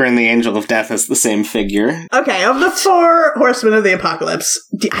Grim Reaper and the Angel of Death as the same figure. Okay, of the 4 horsemen of the apocalypse,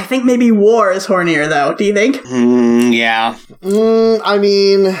 I think maybe War is hornier, though. Do you think? Yeah. I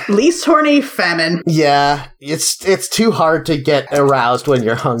mean... Least horny, Famine. Yeah, it's too hard to get aroused when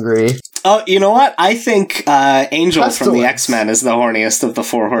you're hungry. Oh, you know what? I think Angel from the Pestilence. X-Men is the horniest of the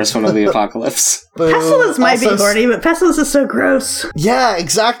 4 horsemen of the apocalypse. Boom. Pestilence might be Also horny, but Pestilence is so gross. Yeah,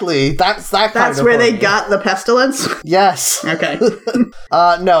 exactly. That's kind That's of where they horny. got the pestilence? Yes. Okay.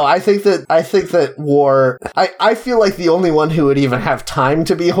 No, I think that War... I feel like the only one who would even have time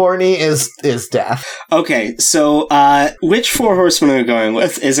to be horny is Death. Okay, so which 4 horsemen are we going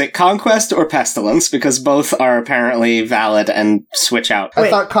with? Is it Conquest or Pestilence? Because both are apparently valid and switch out. I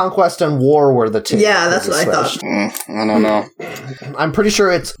Wait. thought Conquest and War were the two. Yeah, that's what I thought. switched. I don't know. I'm pretty sure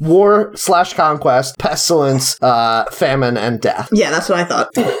it's War/Conquest, Pestilence, Famine, and Death. Yeah, that's what I thought.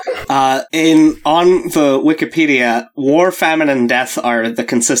 On the Wikipedia, War, Famine, and Death are the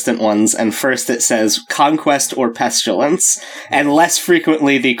consistent ones, and first it says Conquest or Pestilence, and less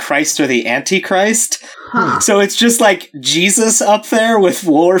frequently the Christ or the Antichrist. Huh. So it's just like Jesus up there with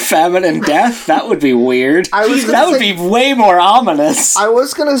War, Famine, and Death? That would be weird. That would be way more ominous. I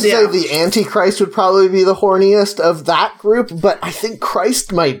was gonna say Yeah. the Antichrist would probably be the horniest of that group, but I think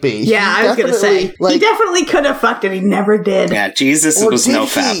Christ might be. Yeah, He I was gonna say. definitely, He definitely could have fucked and he never did. Yeah, Jesus Or was did no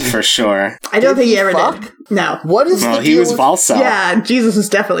fap he? for sure. I don't Did think he he ever fuck? did. No. What is Well, the he deal was with- Valso. Yeah, Jesus is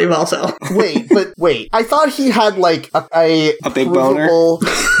definitely Valso. Wait. I thought he had like a big boner? provable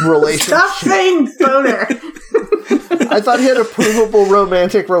relationship. Stop saying boner. I thought he had a provable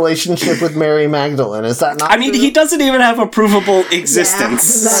romantic relationship with Mary Magdalene. Is that not? I mean, true? he doesn't even have a provable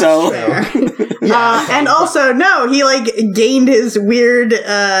existence, Yeah, that's so... fair. And also, no, he gained his weird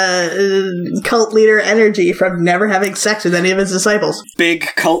cult leader energy from never having sex with any of his disciples. Big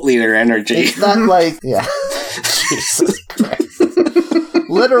cult leader energy. Is that yeah. Jesus Christ.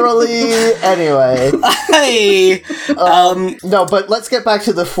 Literally. Anyway. Hey! No, but let's get back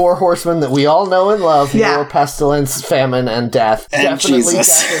to the four horsemen that we all know and love. Yeah. War, pestilence, famine, and death. And Definitely Jesus.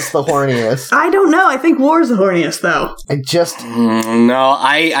 death is the horniest. I don't know. I think war is the horniest, though. I just... No,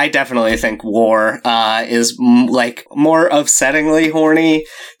 I definitely think War is like more upsettingly horny.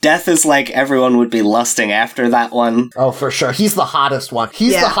 Death is like everyone would be lusting after that one. Oh, for sure. He's the hottest one.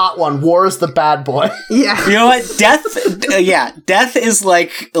 He's Yeah. the hot one. War is the bad boy. Yeah. You know what? Death is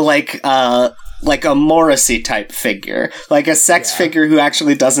like a Morrissey type figure, like a sex figure who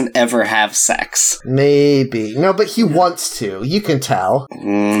actually doesn't ever have sex. Maybe. No, but he wants to. You can tell.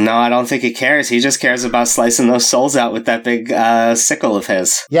 No, I don't think he cares. He just cares about slicing those souls out with that big sickle of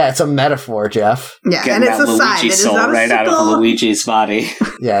his. Yeah, it's a metaphor, Jeff. Yeah, Getting and it's that a sign. Luigi It is soul not a right out of sickle. Luigi's body.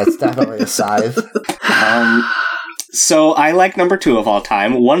 Yeah, it's definitely a scythe. So I like number 2 of all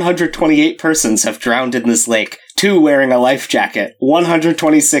time. 128 persons have drowned in this lake. 2 wearing a life jacket.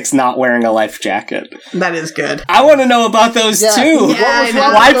 126 not wearing a life jacket. That is good. I want to know about those Yeah. too. What Yeah, was I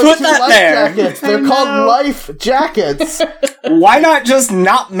wrong know. Why with those put two that life there? Jackets? They're I called know. life jackets. Why not just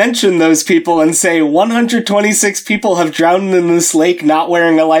not mention those people and say 126 people have drowned in this lake not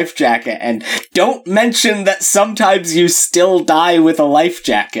wearing a life jacket, and don't mention that sometimes you still die with a life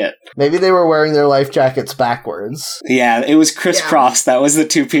jacket. Maybe they were wearing their life jackets backwards. Yeah, it was crisscross. That was the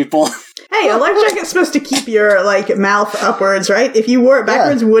 2 people. Hey, a life jacket's supposed to keep your, like, mouth upwards, right? If you wore it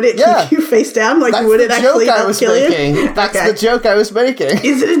backwards, would it Yeah. keep you face down? Like, That's would the it actually joke I help was kill making. you? That's Okay. the joke I was making.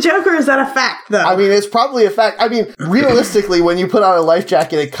 Is it a joke or is that a fact, though? I mean, it's probably a fact. I mean, realistically, when you put on a life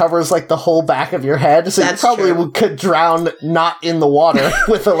jacket, it covers, like, the whole back of your head, so That's you probably true. could drown not in the water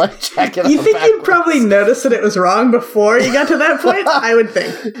with a life jacket you on think you'd backwards. probably notice that it was wrong before you got to that point? I would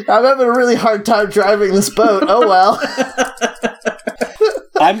think. I'm having a really hard time driving this boat. Oh, well.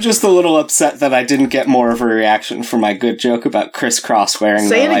 I'm just a little upset that I didn't get more of a reaction for my good joke about crisscross wearing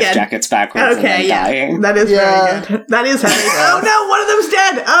Say their it life again. jackets backwards and Okay, then yeah. dying. That is Yeah. very good. That is how they... Oh, no, one of them's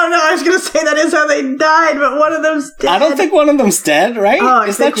dead! Oh, no, I was going to say that is how they died, but one of them's dead. I don't think one of them's dead, right? Oh, I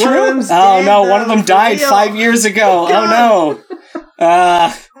Is that think one true? of them's Oh dead, no, one of though, them for died real. 5 years ago. Oh no.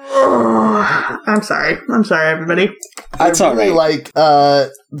 I'm sorry. I'm sorry, everybody. That's I all really right.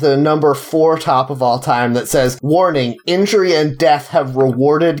 like the number 4 top of all time that says, "Warning, injury and death have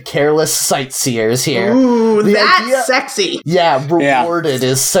rewarded careless sightseers here." Ooh, The that's idea- sexy. Yeah, rewarded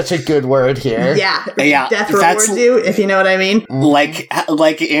is such a good word here. Yeah. Yeah, Death that's- rewards you, if you know what I mean.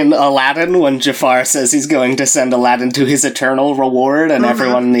 Like in Aladdin when Jafar says he's going to send Aladdin to his eternal reward, and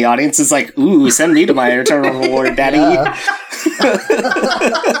everyone in the audience is like, "Ooh, send me to my eternal reward, Daddy." Yeah.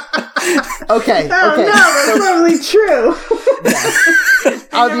 Okay, Oh, okay. no, that's probably true.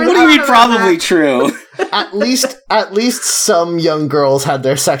 I mean, What do you mean about probably true? at least some young girls had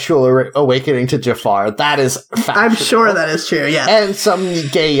their sexual awakening to Jafar. That is factual. I'm sure that is true, yeah. And some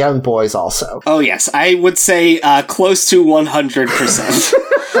gay young boys also. Oh yes, I would say close to 100%.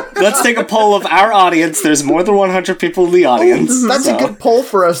 Let's take a poll of our audience. There's more than 100 people in the audience. That's so. a good poll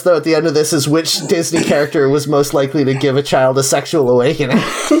for us, though, at the end of this, is which Disney character was most likely to give a child a sexual awakening.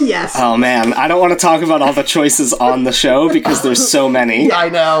 Yes. Oh man, I don't want to talk about all the choices on the show because there's so many. I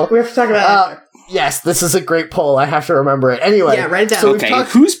know. We have to talk about it after. Yes, this is a great poll. I have to remember it. Anyway. Yeah, write it down. So we've Okay,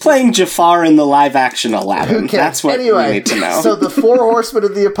 talked- who's playing Jafar in the live-action Aladdin? Who cares? That's what Anyway, we need to know. So the 4 horsemen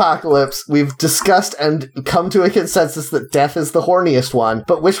of the apocalypse, we've discussed and come to a consensus that death is the horniest one.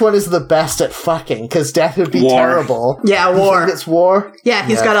 But which one is the best at fucking? Because death would be War. terrible. Yeah, You war. think it's war? Yeah,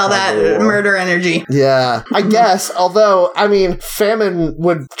 he's got all that probably war. murder energy. Yeah, I guess. Although, I mean, famine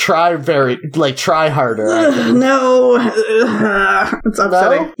would try harder. I think. No. It's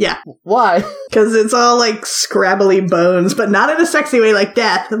upsetting. No? Yeah. Why? Because it's all like scrabbly bones, but not in a sexy way like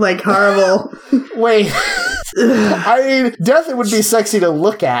death. Like horrible. Wait. I mean, death would be sexy to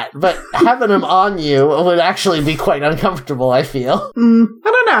look at, but having him on you would actually be quite uncomfortable, I feel. I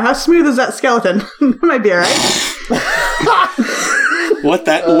don't know. How smooth is that skeleton? Might be alright. What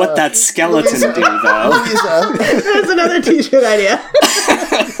that skeleton do though? Louisa, There's another t-shirt idea.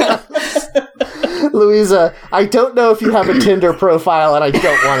 Louisa, I don't know if you have a Tinder profile, and I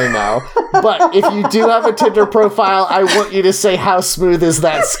don't want to know. But if you do have a Tinder profile, I want you to say how smooth is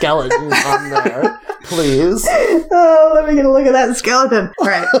that skeleton on there, please. Oh, let me get a look at that skeleton. All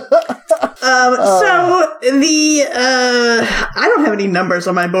right. So the I don't have any numbers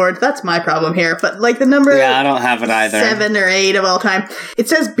on my board. That's my problem here. But like the number, Yeah, I don't have it either. 7 or 8 of all time. It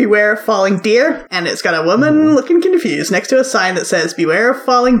says "Beware of falling deer," and it's got a woman looking confused next to a sign that says "Beware of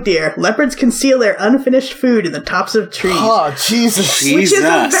falling deer. Leopards conceal their unfinished food in the tops of trees." Oh, Jesus. Which is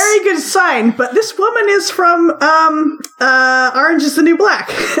a very good sign, but this woman is from Orange is the New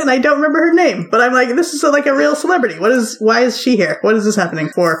Black, and I don't remember her name. But I'm like, this is like a real celebrity. Why is she here? What is this happening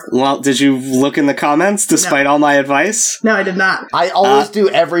for? Well, did you look in the comments despite all my advice? No, I did not. I always do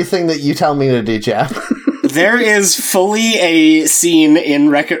everything that you tell me to do, Jeff. There is fully a scene in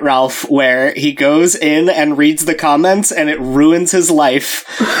Wreck-It Ralph where he goes in and reads the comments and it ruins his life.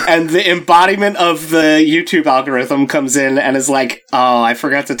 And the embodiment of the YouTube algorithm comes in and is like, oh, I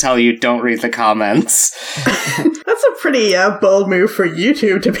forgot to tell you, don't read the comments. That's a pretty bold move for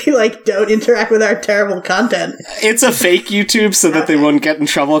YouTube to be like, don't interact with our terrible content. It's a fake YouTube so that they won't get in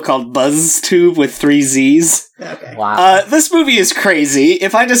trouble, called BuzzTube with 3 Z's. Okay. Wow. This movie is crazy.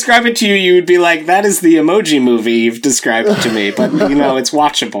 If I describe it to you, you would be like, that is the emoji movie you've described it to me. But, you know, it's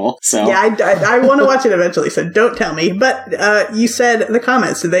watchable, so. Yeah, I want to watch it eventually, so don't tell me. But you said the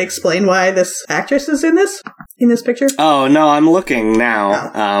comments. Did they explain why this actress is in this picture? Oh, no, I'm looking now.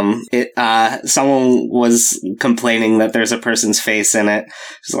 Someone was complaining that there's a person's face in it.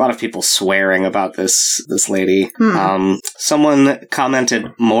 There's a lot of people swearing about this lady. Someone commented,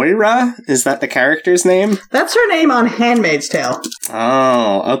 Moira? Is that the character's name? That's her name on Handmaid's Tale.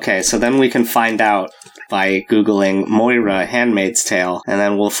 Oh, okay. So then we can find out by Googling Moira Handmaid's Tale, and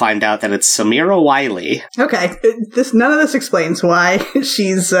then we'll find out that it's Samira Wiley. Okay. None of this explains why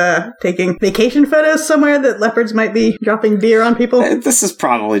she's taking vacation photos somewhere that leopards might be dropping beer on people. This is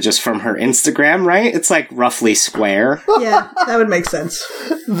probably just from her Instagram, right? It's like roughly square. Yeah, that would make sense.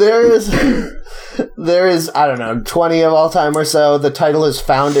 There is, I don't know, 20 of all time or so. The title is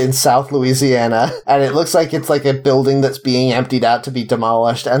Found in South Louisiana, and it looks like it's like a building that's being emptied out to be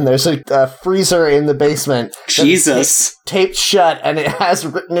demolished, and there's a freezer in the basement. Jesus. Taped shut, and it has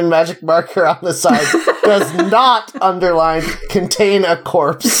written in magic marker on the side, does not, underlined, contain a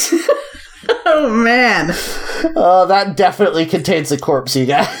corpse. Oh, man. That definitely contains a corpse, you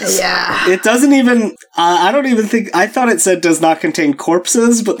guys. Yeah. It doesn't even, I don't even think, I thought it said does not contain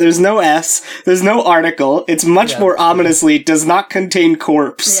corpses, but there's no S, there's no article. It's much more ominously does not contain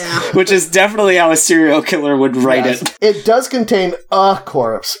corpse, which is definitely how a serial killer would write it. It does contain a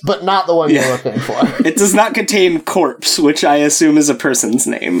corpse, but not the one you're looking for. It does not contain corpse, which I assume is a person's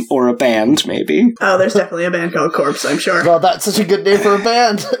name, or a band, maybe. Oh, there's definitely a band called Corpse, I'm sure. Well, that's such a good name for a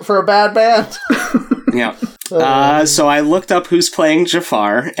band, for a bad band. Yeah. So I looked up who's playing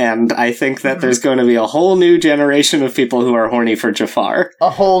Jafar, and I think that there's going to be a whole new generation of people who are horny for Jafar. A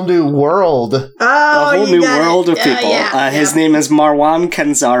whole new world. Oh, A whole new world of people. His name is Marwan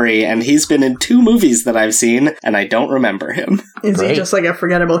Kenzari, and he's been in 2 movies that I've seen, and I don't remember him. Is he just like a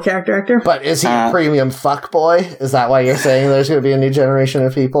forgettable character actor? But is he a premium fuckboy? Is that why you're saying there's going to be a new generation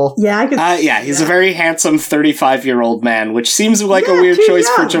of people? Yeah, I could. Yeah, he's a very handsome 35-year-old man, which seems like a weird choice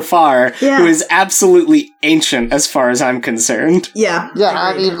for Jafar, who is absolutely ancient as far as I'm concerned. Yeah. Yeah,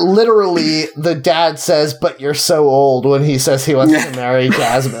 I mean, literally, the dad says, but you're so old, when he says he wants to marry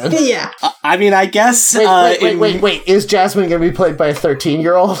Jasmine. Yeah. I mean, I guess... Wait. Is Jasmine going to be played by a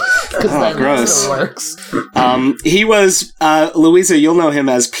 13-year-old? Because that gross. still works. He was, Louisa, you'll know him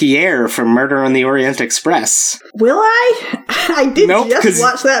as Pierre from Murder on the Orient Express. Will I? I did just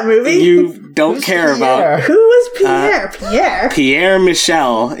watch that movie. You don't care about... Who was Pierre? Pierre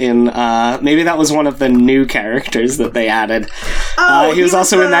Michel in, maybe that was one of the new characters that they added. He was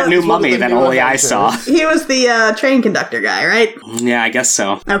also in that new Mummy that only I saw. He was the train conductor guy, right? Yeah, I guess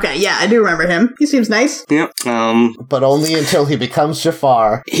so. Okay, yeah, I do remember him. He seems nice. Yep. But only until he becomes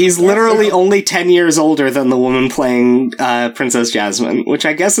Jafar. He's literally only 10 years older than the woman playing Princess Jasmine, which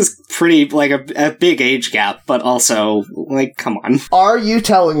I guess is pretty, like, a big age gap, but also, like, come on. Are you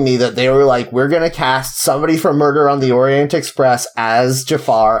telling me that they were like, we're gonna cast somebody from Murder on the Orient Express as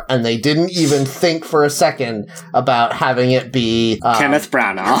Jafar, and they didn't even think for a second about having it be... Kenneth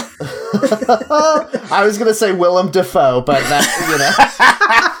Branagh. I was gonna say Willem Dafoe, but that,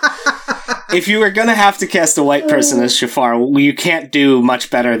 If you were gonna have to cast a white person as Jafar, you can't do much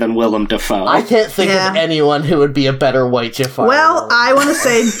better than Willem Dafoe. I can't think of anyone who would be a better white Jafar. Well, I want to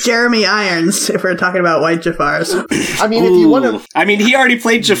say Jeremy Irons, if we're talking about white Jafars. I mean, if you want to... I mean, he already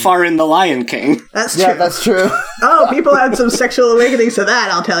played Jafar in The Lion King. That's true. Yeah, that's true. Oh, people had some sexual awakenings to that,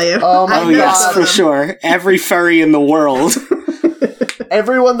 I'll tell you. Oh my God. Yes, for sure. Every furry in the world.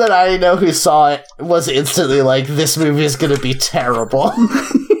 Everyone that I know who saw it was instantly like, this movie is going to be terrible.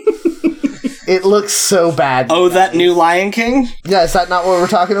 It looks so bad. Oh, that new Lion King? Yeah, is that not what we're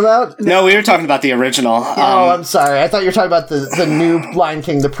talking about? No, we were talking about the original. Oh, I'm sorry. I thought you were talking about the new Lion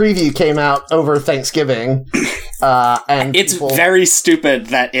King. The preview came out over Thanksgiving. And it's very stupid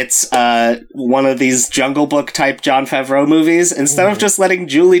that it's one of these Jungle Book type Jon Favreau movies, instead of just letting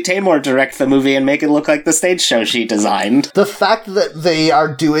Julie Taymor direct the movie and make it look like the stage show she designed. The fact that they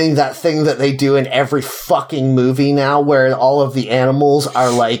are doing that thing that they do in every fucking movie now, where all of the animals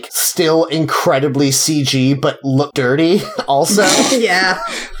are like still incredibly CG but look dirty also. Yeah.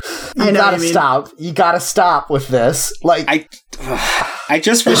 You gotta stop. You gotta stop with this. Like, I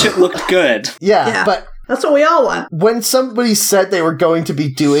just wish it looked good. Yeah, but that's what we all want. When somebody said they were going to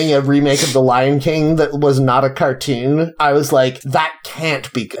be doing a remake of The Lion King that was not a cartoon, I was like, that can't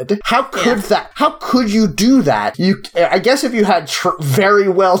be good. How could you do that? I guess if you had very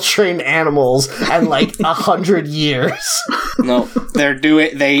well trained animals and like 100 years. No,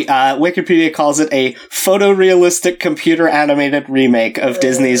 Wikipedia calls it a photorealistic computer animated remake of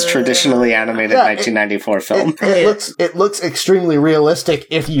Disney's traditionally animated 1994 film. It looks extremely realistic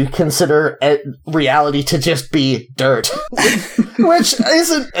if you consider reality to just be dirt, which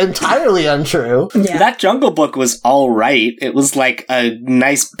isn't entirely untrue. Yeah. That Jungle Book was all right. It was like a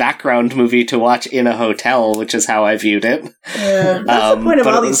nice background movie to watch in a hotel, which is how I viewed it. That's the point of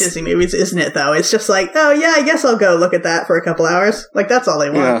all these Disney movies, isn't it, though? It's just like, oh yeah, I guess I'll go look at that for a couple hours. Like, that's all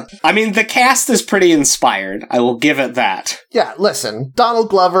they want. Yeah. I mean, the cast is pretty inspired. I will give it that. Yeah, listen, Donald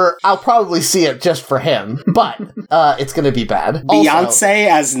Glover, I'll probably see it just for him, but it's gonna be bad. Beyonce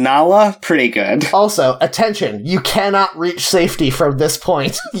as Nala, pretty good. Also, attention, you cannot reach safety from this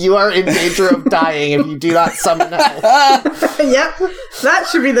point. You are in danger of dying if you do not summon help. Yep, that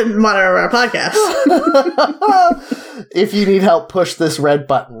should be the motto of our podcast. If you need help, push this red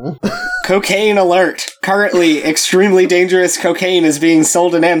button. Cocaine alert. Currently, extremely dangerous cocaine is being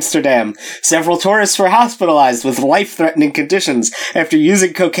sold in Amsterdam. Several tourists were hospitalized with life-threatening conditions after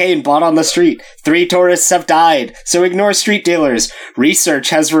using cocaine bought on the street. 3 tourists have died, so ignore street dealers. Research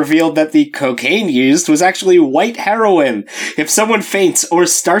has revealed that the cocaine used was actually white heroin. If someone faints or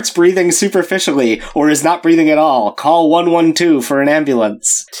starts breathing superficially or is not breathing at all, call 112 for an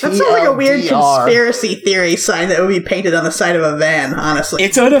ambulance. That sounds like a weird conspiracy theory sign that would be painted on the side of a van, honestly.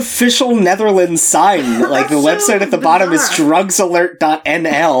 It's an official Netherlands sign. Like, the website at the bottom is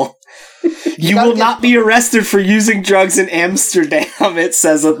drugsalert.nl. You will not be arrested for using drugs in Amsterdam, it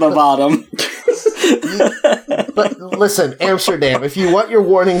says at the bottom. But listen, Amsterdam, if you want your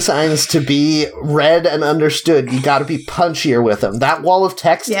warning signs to be read and understood, you gotta be punchier with them. That wall of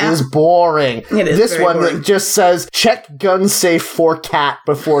text is boring. It is this one boring. that just says, check gun safe for cat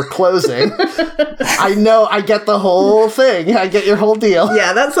before closing. I know, I get the whole thing. I get your whole deal.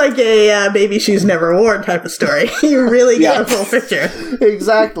 Yeah, that's like a baby shoes never worn type of story. You really get a full picture.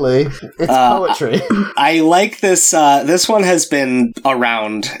 Exactly. It's poetry. I like this. This one has been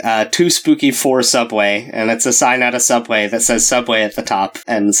around. Too Spooky for Subway, and it's a sign at a Subway that says Subway at the top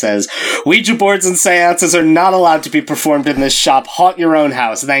and says, Ouija boards and seances are not allowed to be performed in this shop. Haunt your own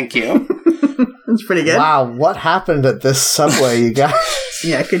house. Thank you. That's pretty good. Wow, what happened at this Subway, you guys?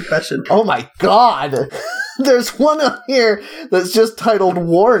 Yeah, good question. Oh my god! There's one up here that's just titled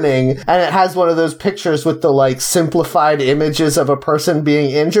Warning, and it has one of those pictures with the, like, simplified images of a person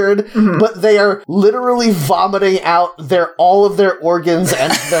being injured, but they are literally vomiting out all of their organs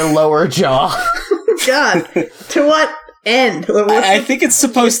and their lower jaw. God, to what end? I think it's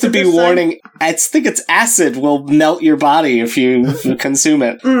supposed to be warning. I think it's acid will melt your body if you consume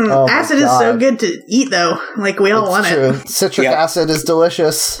it. Oh acid is so good to eat, though. Like, we all want true. it. Citric acid is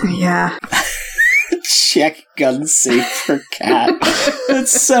delicious. Yeah. Check gun safe for cat.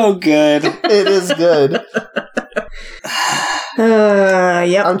 That's so good. It is good.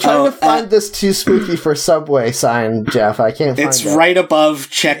 Yep. I'm trying to find this Too Spooky for Subway sign, Jeff. I can't find it. It's right above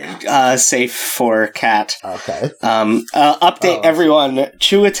check safe for cat. Okay. Update everyone.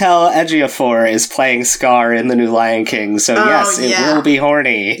 Chiwetel Ejiofor is playing Scar in the new Lion King, so yes, it will be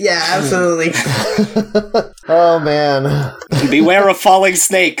horny. Yeah, absolutely. Oh, man. Beware of falling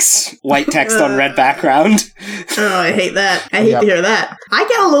snakes. White text on red background. Oh, I hate that. I hate to hear that. I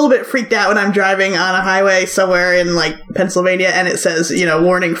get a little bit freaked out when I'm driving on a highway somewhere in, like, Pennsylvania, and it says,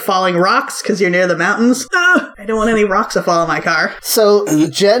 warning, falling rocks, because you're near the mountains. I don't want any rocks to fall in my car. So,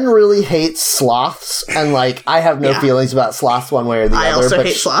 Jen really hates sloths, and, like, I have no feelings about sloths one way or the other. I also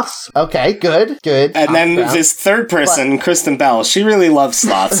hate sloths. Okay, good. And then this third person, Kristen Bell, she really loves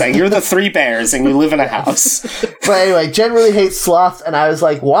sloths, saying, you're the 3 bears, and you live in a house. But anyway, Jen really hates sloths, and I was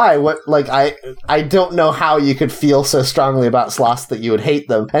like, why? What? Like, I don't know how you could feel so strongly about sloths that you would hate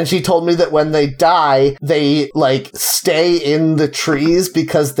them. And she told me that when they die, they, like, stay in the trees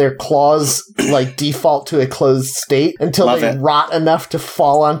because their claws like default to a closed state until they rot enough to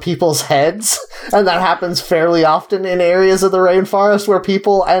fall on people's heads. And that happens fairly often in areas of the rainforest where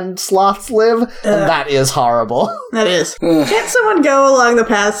people and sloths live. And that is horrible. That is. Can't someone go along the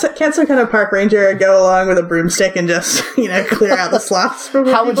paths? Can't some kind of park ranger go along with a broomstick and just, clear out the sloths?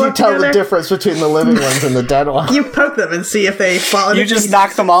 How would you tell the difference between the living ones and the dead ones? You poke them and see if they fall. You just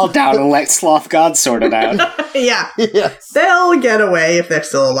knock them all down and let Sloth God sort it out. Yeah. Yes. They'll get away if they're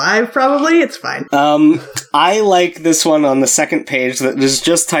still alive, probably. It's fine. I like this one on the second page that is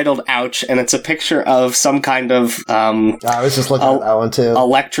just titled Ouch, and it's a picture of some kind of I was just looking at that one too.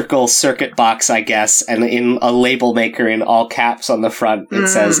 Electrical circuit box, I guess, and in a label maker in all caps on the front it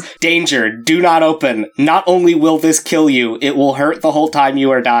says, "Danger, do not open. Not only will this kill you, it will hurt the whole time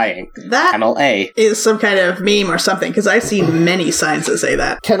you are dying." That Panel A is some kind of meme or something, because I've seen many signs that say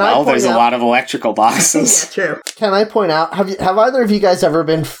that. There's a lot of electrical boxes. Yeah, true. Can I point out, have either of you guys ever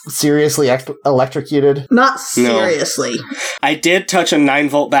been seriously electrocuted? Not seriously. No. I did touch a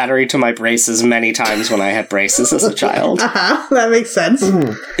 9-volt battery to my braces many times when I had braces as a child. That makes sense.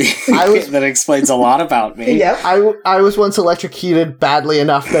 That explains a lot about me. Yep. I was once electrocuted badly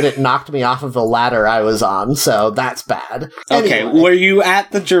enough that it knocked me off of the ladder I was on, so that's bad. Okay, anyway. Were you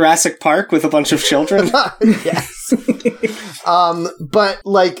at the Jurassic Park with a bunch of children? Yes. But,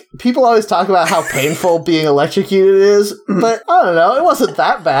 like, people always talk about how painful being electrocuted is, but I don't know, it wasn't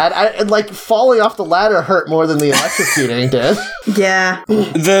that bad. Falling off the ladder hurt more than the electrocuting did. Yeah.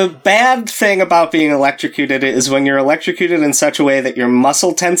 The bad thing about being electrocuted is when you're electrocuted in such a way that your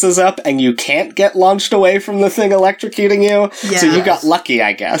muscle tenses up and you can't get launched away from the thing electrocuting you. Yes. So you got lucky,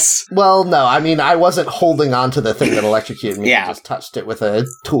 I guess. Well, no, I mean, I wasn't holding on to the thing that electrocuted me. Yeah. I just touched it with a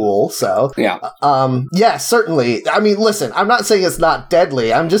tool, so. Yeah. Yeah, certainly. I mean, listen, I'm not saying it's not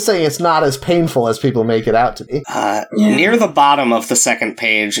deadly. I'm just saying it's not as painful as people make it out to be. Near the bottom of the second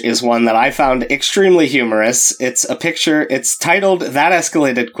page is one that I found extremely humorous. It's a picture, it's titled That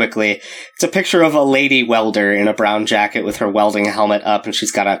Escalated Quickly. It's a picture of a lady welder in a brown jacket with her welding helmet up, and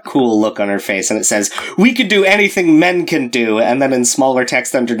she's got a cool look on her face, and it says, "We can do anything men can do," and then in smaller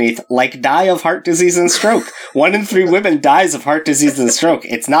text underneath, "Like die of heart disease and stroke. 1 in 3 women dies of heart disease and stroke.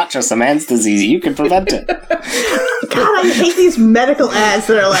 It's not just a man's disease. You can prevent it." God, I hate these medical ads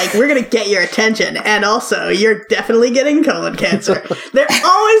that are like, "We're going to get your attention, and also, you're definitely getting colon cancer." They're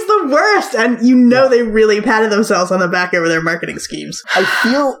always the worst, and they really patted themselves on the back over their marketing schemes.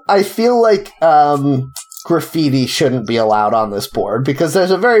 I feel like graffiti shouldn't be allowed on this board, because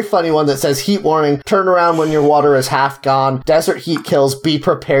there's a very funny one that says, "Heat warning, turn around when your water is half gone. Desert heat kills, be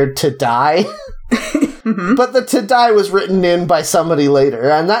prepared to die." But the "to die" was written in by somebody later,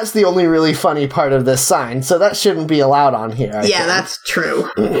 and that's the only really funny part of this sign, so that shouldn't be allowed on here. I think. That's true.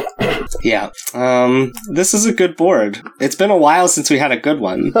 Yeah. This is a good board. It's been a while since we had a good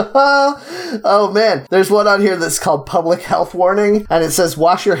one. Oh man, there's one on here that's called Public Health Warning, and it says,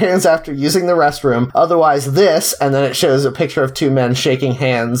 "Wash your hands after using the restroom, otherwise this," and then it shows a picture of 2 men shaking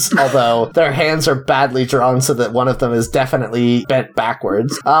hands, although their hands are badly drawn so that one of them is definitely bent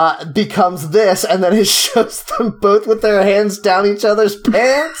backwards, becomes this, and then it shows them both with their hands down each other's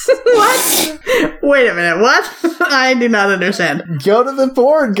pants. What? Wait a minute, what? I do not understand. Go to the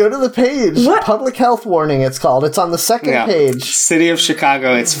board, go to the page. What? Public Health Warning, it's called. It's on the second page. City of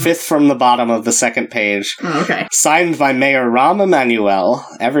Chicago. It's 5th from the bottom of the second page. Oh, okay. Signed by Mayor Rahm Emanuel,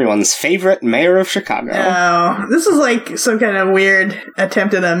 everyone's favorite mayor of Chicago. Oh, this is like some kind of weird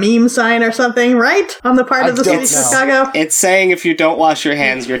attempt at a meme sign or something, right? On the part of the city of Chicago? It's saying if you don't wash your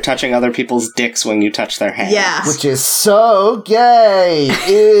hands, you're touching other people's dicks when you touch their hands. Yeah. Which is so gay.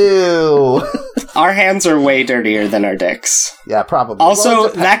 Ew. Our hands are way dirtier than our dicks. Yeah, probably. Also,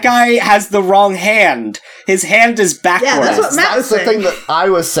 that guy has the wrong hand. His hand is backwards. Yeah, that's what Matt was That's the saying. thing that I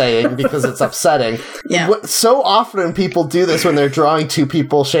was saying, because it's upsetting. Yeah. So often people do this when they're drawing 2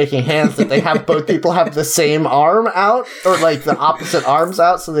 people shaking hands, that they have both people have the same arm out, or like the opposite arms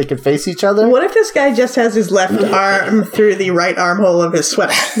out so they can face each other. What if this guy just has his left arm through the right armhole of his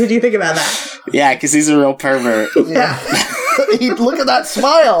sweater? Did you think about that? Yeah, because he's a real pervert. Yeah. Look at that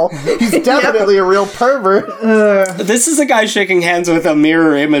smile. He's definitely a real pervert. This is a guy shaking hands with a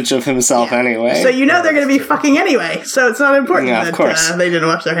mirror image of himself anyway. So they're going to be fucking anyway, so it's not important that they didn't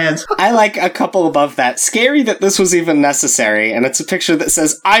wash their hands. I like a couple above that. Scary that this was even necessary, and it's a picture that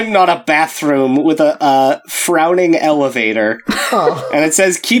says, "I'm not a bathroom," with a frowning elevator. Oh. And it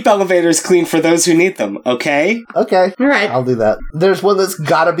says, "Keep elevators clean for those who need them," okay? Okay. All right. I'll do that. There's one that's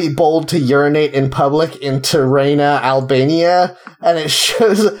gotta be bold to urinate in public in Tirana, Albania. Mia, and it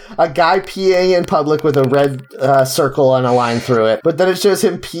shows a guy peeing in public with a red circle and a line through it. But then it shows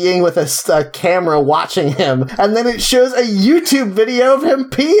him peeing with a camera watching him, and then it shows a YouTube video of him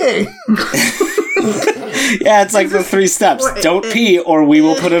peeing. Yeah, it's like the 3 steps. Don't pee or we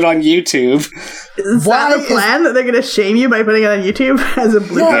will put it on YouTube. Is that the plan that they're going to shame you by putting it on YouTube as a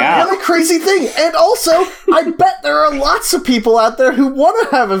blooper? Yeah, what a crazy thing. And also, I bet there are lots of people out there who want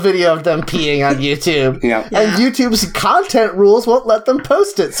to have a video of them peeing on YouTube. Yeah. And YouTube's content rules won't let them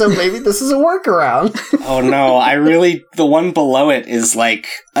post it, so maybe this is a workaround. Oh no, the one below it is like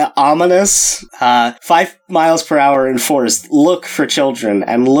ominous. 5 miles per hour enforced. Look for children.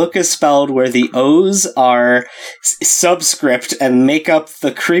 And look is spelled where the O's are subscript and make up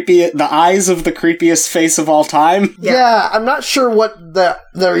the eyes of the creepiest face of all time. Yeah, I'm not sure what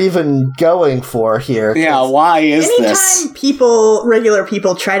they're even going for here. Yeah, why is this? Anytime regular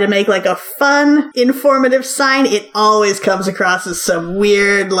people try to make like a fun, informative sign, it always comes across as some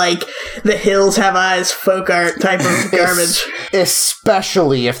weird, like, the hills have eyes folk art type of garbage.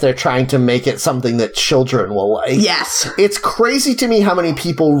 Especially if they're trying to make it something that children will like. Yes. It's crazy to me how many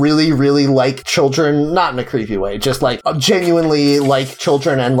people really, really like children, not in a creepy way, just like genuinely like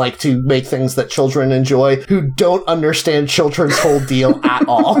children and like to make things that children enjoy, who don't understand children's whole deal at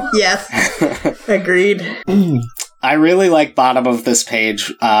all. Yes. Agreed. I really like bottom of this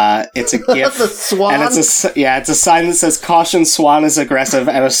page. It's a GIF. The swan? And it's a sign that says, "Caution, swan is aggressive,"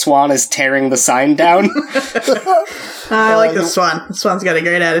 and a swan is tearing the sign down. I like the swan. The swan's got a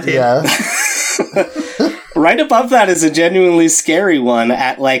great attitude. Yeah. Right above that is a genuinely scary one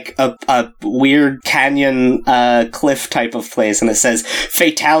at like a weird canyon cliff type of place, and it says,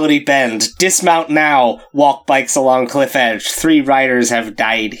 "Fatality Bend. Dismount now. Walk bikes along cliff edge. 3 riders have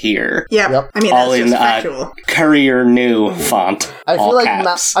died here." Yep. I mean, all that's in just factual. Courier New font. I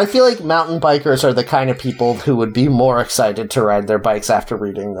I feel like mountain bikers are the kind of people who would be more excited to ride their bikes after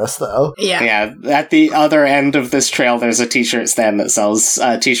reading this, though. Yeah. At the other end of this trail, there's a t-shirt stand that sells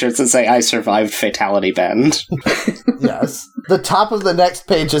t-shirts that say, "I survived Fatality Bend." Yes. The top of the next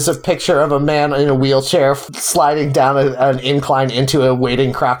page is a picture of a man in a wheelchair sliding down an incline into a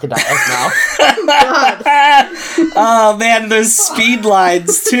waiting crocodile's mouth. Oh man, there's speed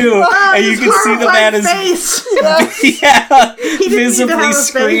lines too, and you can see the man is visibly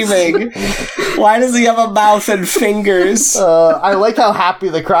screaming. Why does he have a mouth and fingers? I like how happy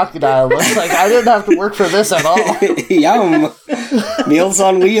the crocodile looks. Like, I didn't have to work for this at all. Yum. Meals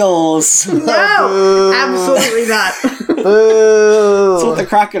on wheels. No, absolutely not. Boo. That's what the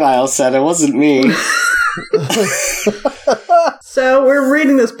crocodile said. It wasn't me. So we're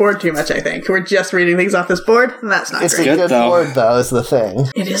reading this board too much, I think. We're just reading things off this board, and that's not It's great. a good board, though, is the thing.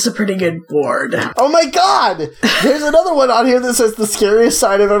 It is a pretty good board. Oh my god! There's another one on here that says the scariest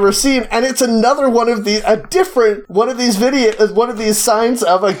sign I've ever seen, and it's another one of these signs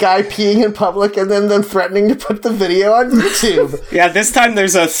of a guy peeing in public and then them threatening to put the video on YouTube. Yeah, this time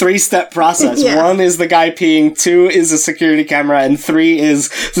there's a 3-step process. Yeah. 1 is the guy peeing, 2 is a security camera, and 3 is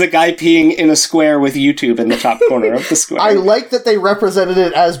the guy peeing in a square with YouTube in the top corner of the square. I like that they represented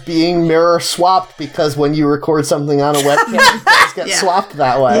it as being mirror swapped, because when you record something on a webcam, it does get swapped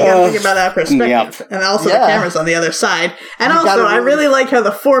that way. You gotta think about that perspective. Yep. And also the camera's on the other side. And You also, gotta I really like how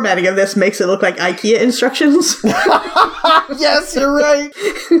the formatting of this makes it look like IKEA instructions. Yes, you're right.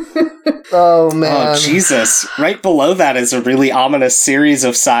 Oh, man. Oh, Jesus. Right below that is a really ominous series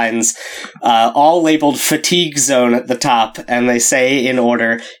of signs, all labeled Fatigue Zone at the top, and they say in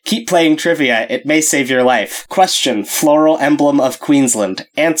order, "Keep playing trivia, it may save your life. Question, floral emblem of Queensland.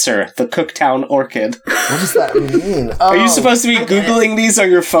 Answer, the Cooktown Orchid." What does that mean? Are you supposed to be Googling these on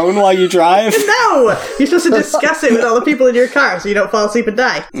your phone while you drive? No! You're supposed to discuss it with all the people in your car so you don't fall asleep and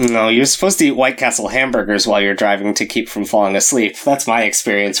die. No, you're supposed to eat White Castle hamburgers while you're driving to keep from falling asleep. That's my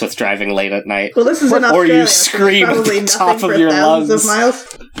experience with driving late at night. Well, this is in Or Australia, you so scream there's at probably the nothing top for of your thousands lungs.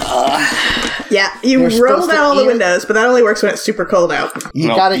 of miles. Yeah, you You're roll supposed down to all the eat- windows, but that only works when it's super cold out. You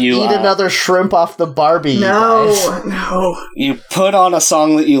No, gotta you, eat another shrimp off the Barbie, you guys. No. You put on a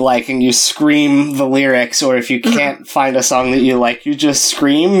song that you like and you scream the lyrics, or if you can't find a song that you like, you just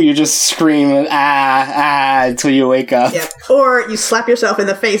scream until you wake up. Yep. Or you slap yourself in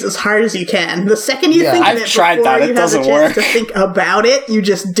the face as hard as you can. The second you think of I've it tried before that. It you have the doesn't chance work. to think about it, you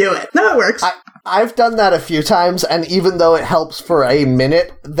just do it. No, it works. I've done that a few times, and even though it helps for a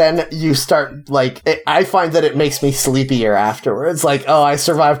minute, then you start, I find that it makes me sleepier afterwards. Like, oh, I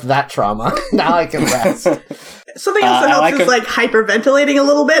survived that trauma. Now I can rest. Something else that helps is hyperventilating a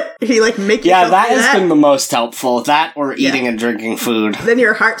little bit. If you make Yeah, yourself that do has been the most helpful. That or eating Yeah. and drinking food. Then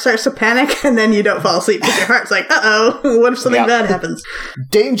your heart starts to panic, and then you don't fall asleep because your heart's like, uh-oh, what if something Yep. bad happens?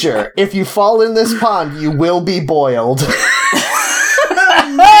 Danger. If you fall in this pond, you will be boiled.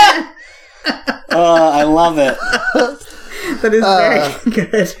 I love it. That is very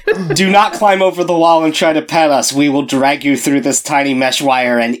good. Do not climb over the wall and try to pet us. We will drag you through this tiny mesh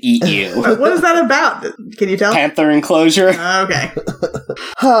wire and eat you. What is that about? Can you tell? Panther enclosure. Okay.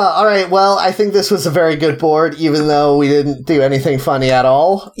 All right, well, I think this was a very good board, even though we didn't do anything funny at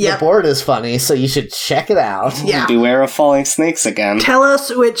all. Yep. The board is funny, so you should check it out. Yeah. Beware of falling snakes again. Tell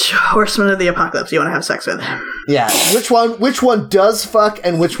us which horseman of the apocalypse you want to have sex with. Yeah, which one does fuck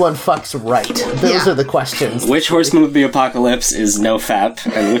and which one fucks right? Those are the questions. Which horseman of the apocalypse is nofap,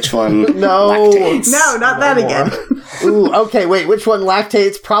 and which one No. lactates? No, not that again. Ooh, okay, wait, which one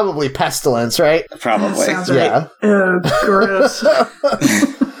lactates? Probably pestilence, right? Probably. Sounds right. Yeah. Oh, gross.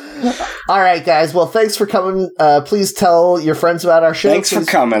 All right, guys. Well, thanks for coming. Please tell your friends about our show. Thanks for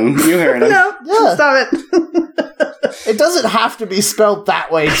coming. You heard him. No, Yeah. stop it. It doesn't have to be spelled that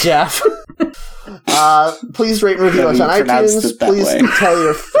way, Jeff. Please rate and review us on Pronounced iTunes. it that Please way. tell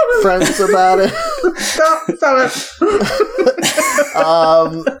your friends about it. Stop it.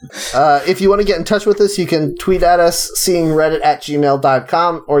 If you want to get in touch with us, you can tweet at us,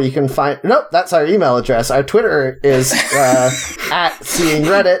 seeingreddit@gmail.com, or you can find... Nope, that's our email address. Our Twitter is at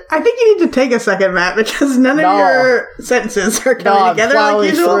seeingreddit. I think you need to take a second, Matt, because none of your sentences are No, coming I'm together like plowing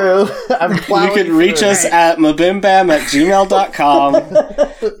usual. through. I'm plowing You can reach through. us at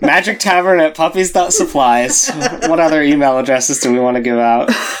mabimbam@gmail.com, Magic Tavern at puppies.supplies. What other email addresses do we want to give out?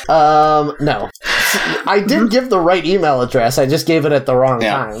 No. I did give the right email address. I just gave it at the wrong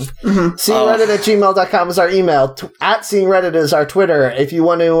time. SeeingReddit@gmail.com is our email. At SeeingReddit is our Twitter. If you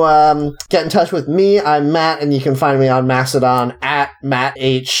want to get in touch with me, I'm Matt, and you can find me on Mastodon at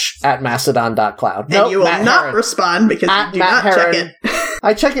matth@mastodon.cloud. And you will Matt not Herron. respond because At you do Matt not Herron. check it.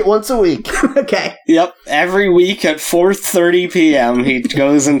 I check it once a week. Okay. Yep, every week at 4:30 p.m. he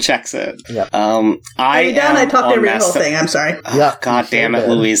goes and checks it. Yep. Are you done? I talked over your whole thing. I'm sorry. Yep. God damn it, Sure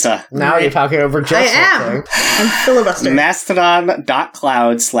did. Louisa. Now you're talking over I Jeff's whole am. thing. I'm filibuster.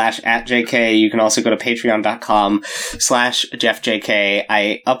 Mastodon.cloud/@JK. You can also go to patreon.com/JeffJK.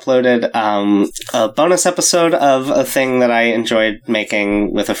 I uploaded a bonus episode of a thing that I enjoyed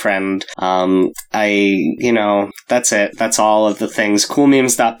making with a friend. That's it. That's all of the things.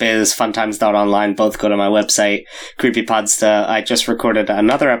 Coolmemes.biz, funtimes.online, both go to my website. Creepypodsta. I just recorded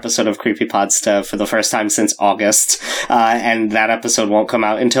another episode of Creepypodsta for the first time since August, and that episode won't come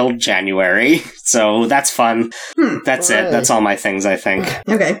out until January. So that's fun. That's it. Hooray. That's all my things, I think.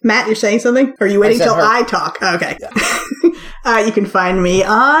 Okay. Matt, you're saying something? Or are you waiting said till her. I talk? Okay. You can find me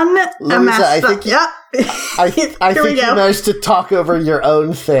on Louisa, I think you- Yep. I Here think we you go. managed to talk over your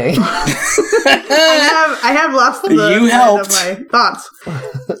own thing. I have lost the You thread helped. of my thoughts.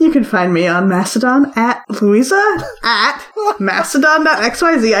 You can find me on Mastodon at Louisa at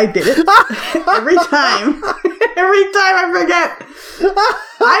mastodon.xyz. I did it every time. Every time I forget.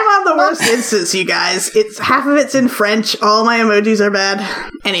 I'm on the worst instance, you guys. It's half of it's in French. All my emojis are bad.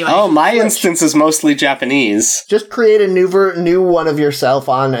 Anyway. Oh, my instance is mostly Japanese. Just create a new one of yourself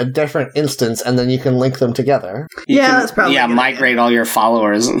on a different instance, and then you can link them together. You Yeah, can- that's probably Yeah, a good migrate all your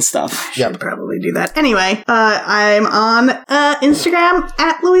followers and stuff. Should probably do that. Anyway, I'm on Instagram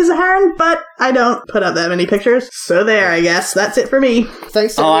at Louisa Heron, but I don't put up that many pictures. So there, I guess. That's it for me.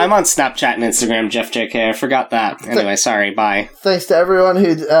 Thanks to Oh, I'm on Snapchat and Instagram, JeffJK. I forgot that. Anyway, sorry, bye. Thanks to everyone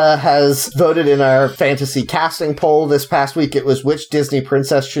who has voted in our fantasy casting poll this past week. It was which Disney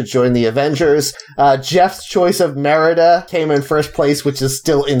princess should join the Avengers. Jeff's choice of Merida came in first place, which is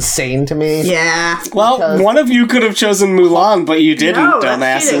still insane to me. Yeah. Well, Because- one of you could have chosen Mulan, but you didn't, No,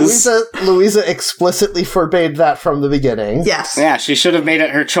 that's cheating. dumbasses. Louisa explicitly forbade that from the beginning. Yes. Yeah, she should have made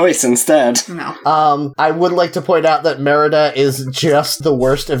it her choice instead. No. I would like to point out that Merida is just the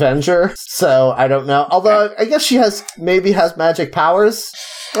worst Avenger, so I don't know. Although I guess she maybe has magic powers,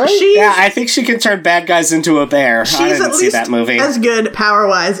 right? She's, Yeah, I think she can turn bad guys into a bear. I she's didn't at see least that movie. as good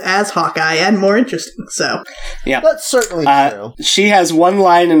power-wise as Hawkeye and more interesting, so. Yeah. That's certainly true. She has one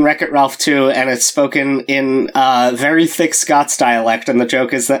line in Wreck-It Ralph 2, and it's spoken in very thick Scots dialect, and the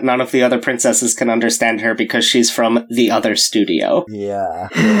joke is that none of the other princesses can understand her because she's from the other studio. Yeah.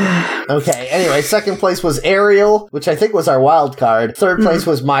 Okay, anyway, second place was Ariel, which I think was our wild card. Third place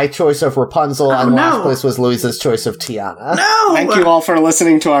was my choice of Rapunzel, and last no. place was Louisa's choice of Tiana. No! Thank you all for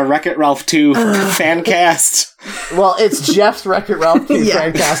listening to our Wreck-It Ralph 2 fan cast. Well, it's Jeff's Wreck-It Ralph King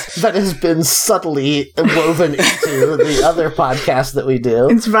Yeah. Fancast that has been subtly woven into the other podcast that we do.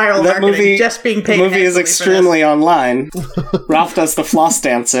 It's viral That marketing. movie, Just being paid. the movie is handsomely for extremely online. Ralph does the floss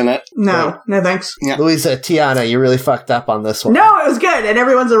dance in it. this. No thanks. Louisa, Tiana, you really fucked up on this one. No, it was good, and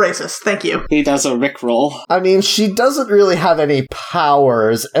everyone's a racist. Thank you. He does a Rickroll. I mean, she doesn't really have any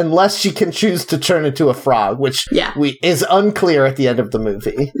powers unless she can choose to turn into a frog, which Yeah. is unclear at the end of the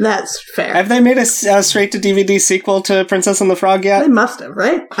movie. That's fair. Have they made a straight-to-DVD sequel to Princess and the Frog yet? They must have,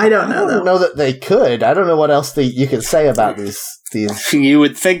 right? I don't know, I though. don't know that they could. I don't know what else you could say about these. You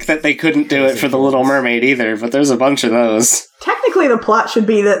would think that they couldn't do it for The Little Mermaid either, but there's a bunch of those. Technically, the plot should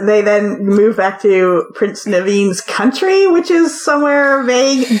be that they then move back to Prince Naveen's country, which is somewhere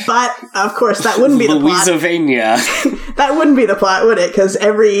vague, but of course that wouldn't be the plot. Louisavania. That wouldn't be the plot, would it? Because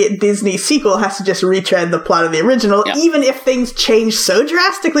every Disney sequel has to just retread the plot of the original, Yeah. even if things change so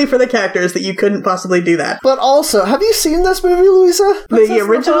drastically for the characters that you couldn't possibly do that. But also, have you seen this movie, Louisa? Princess The and Frog?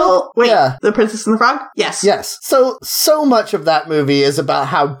 original? Wait, Yeah. The Princess and the Frog? Yes. Yes. So much of that movie is about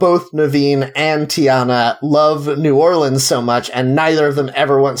how both Naveen and Tiana love New Orleans so much, and neither of them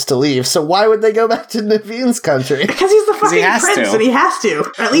ever wants to leave. So why would they go back to Naveen's country? Because he's the he fucking has prince, to. and he has to.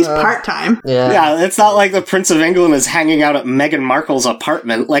 Or at least part-time. Yeah. Yeah, it's not like the Prince of England is hanging out at Meghan Markle's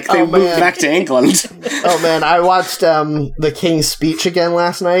apartment. Like, they moved man. back to England. Oh man, I watched the King's Speech again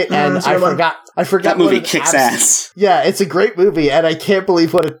last night, and that's a good one. I forgot That movie what an kicks ass. Yeah, it's a great movie, and I can't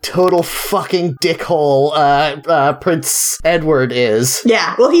believe what a total fucking dickhole Prince Edward is.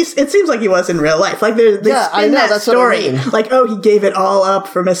 Yeah, well, it seems like he was in real life. Like, they Yeah, I spin know, that that's what I story. mean. Like, oh, he gave it all up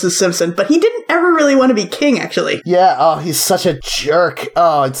for Mrs. Simpson, but he didn't ever really want to be king, actually. Yeah, oh, he's such a jerk.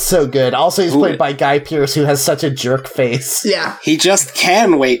 Oh, it's so good. Also, he's played by Guy Pearce, who has such a jerk face. Yeah. He just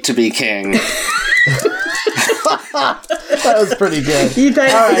can wait to be king. That was pretty good. You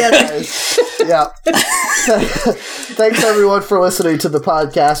tied All it right, together. guys. Yeah. Thanks, everyone, for listening to the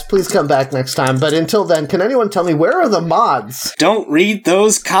podcast. Please come back next time. But until then, can anyone tell me, where are the mods? Don't read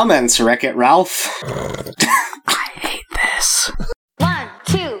those comments, Wreck-It Ralph. I hate this. 1,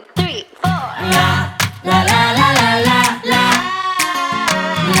 2, 3, 4.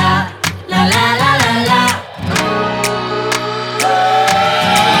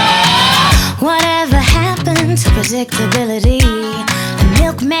 Whatever happened to predictability? The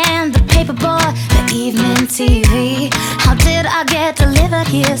milkman, the paperboy, the evening TV. How did I get delivered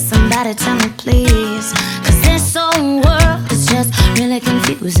here? Somebody tell me please. Cause this whole world is just really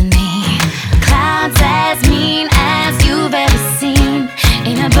confusing me. Clouds as mean as you've ever seen.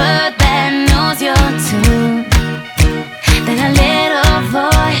 Ain't a bird that knows your tune. Then a little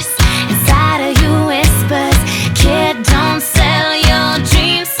voice inside of you whispers, kid, don't sell your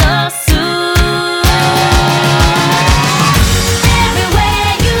dreams so soon.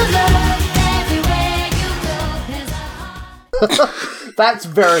 Everywhere you look, there's a That's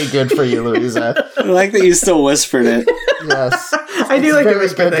very good for you, Louisa. I like that you still whispered it. Yes. I do like to Very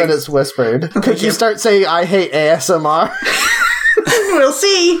whisper good that things. it's whispered. Could you start saying, I hate ASMR? We'll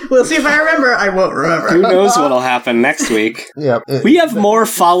see. We'll see if I remember. I won't Who remember. knows what'll happen next week? Yep. We have more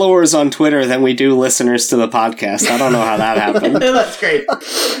followers on Twitter than we do listeners to the podcast. I don't know how that happened. That's great.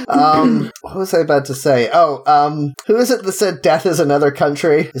 What was I about to say? Oh, who is it that said death is another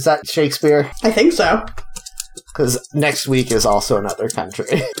country? Is that Shakespeare? I think so. Because next week is also another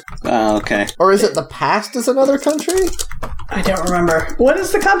country. Oh, okay. Or is it the past is another country? I don't remember. What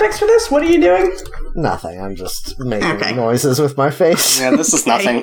is the context for this? What are you doing? Nothing. I'm just making Okay. noises with my face. Yeah, this is nothing.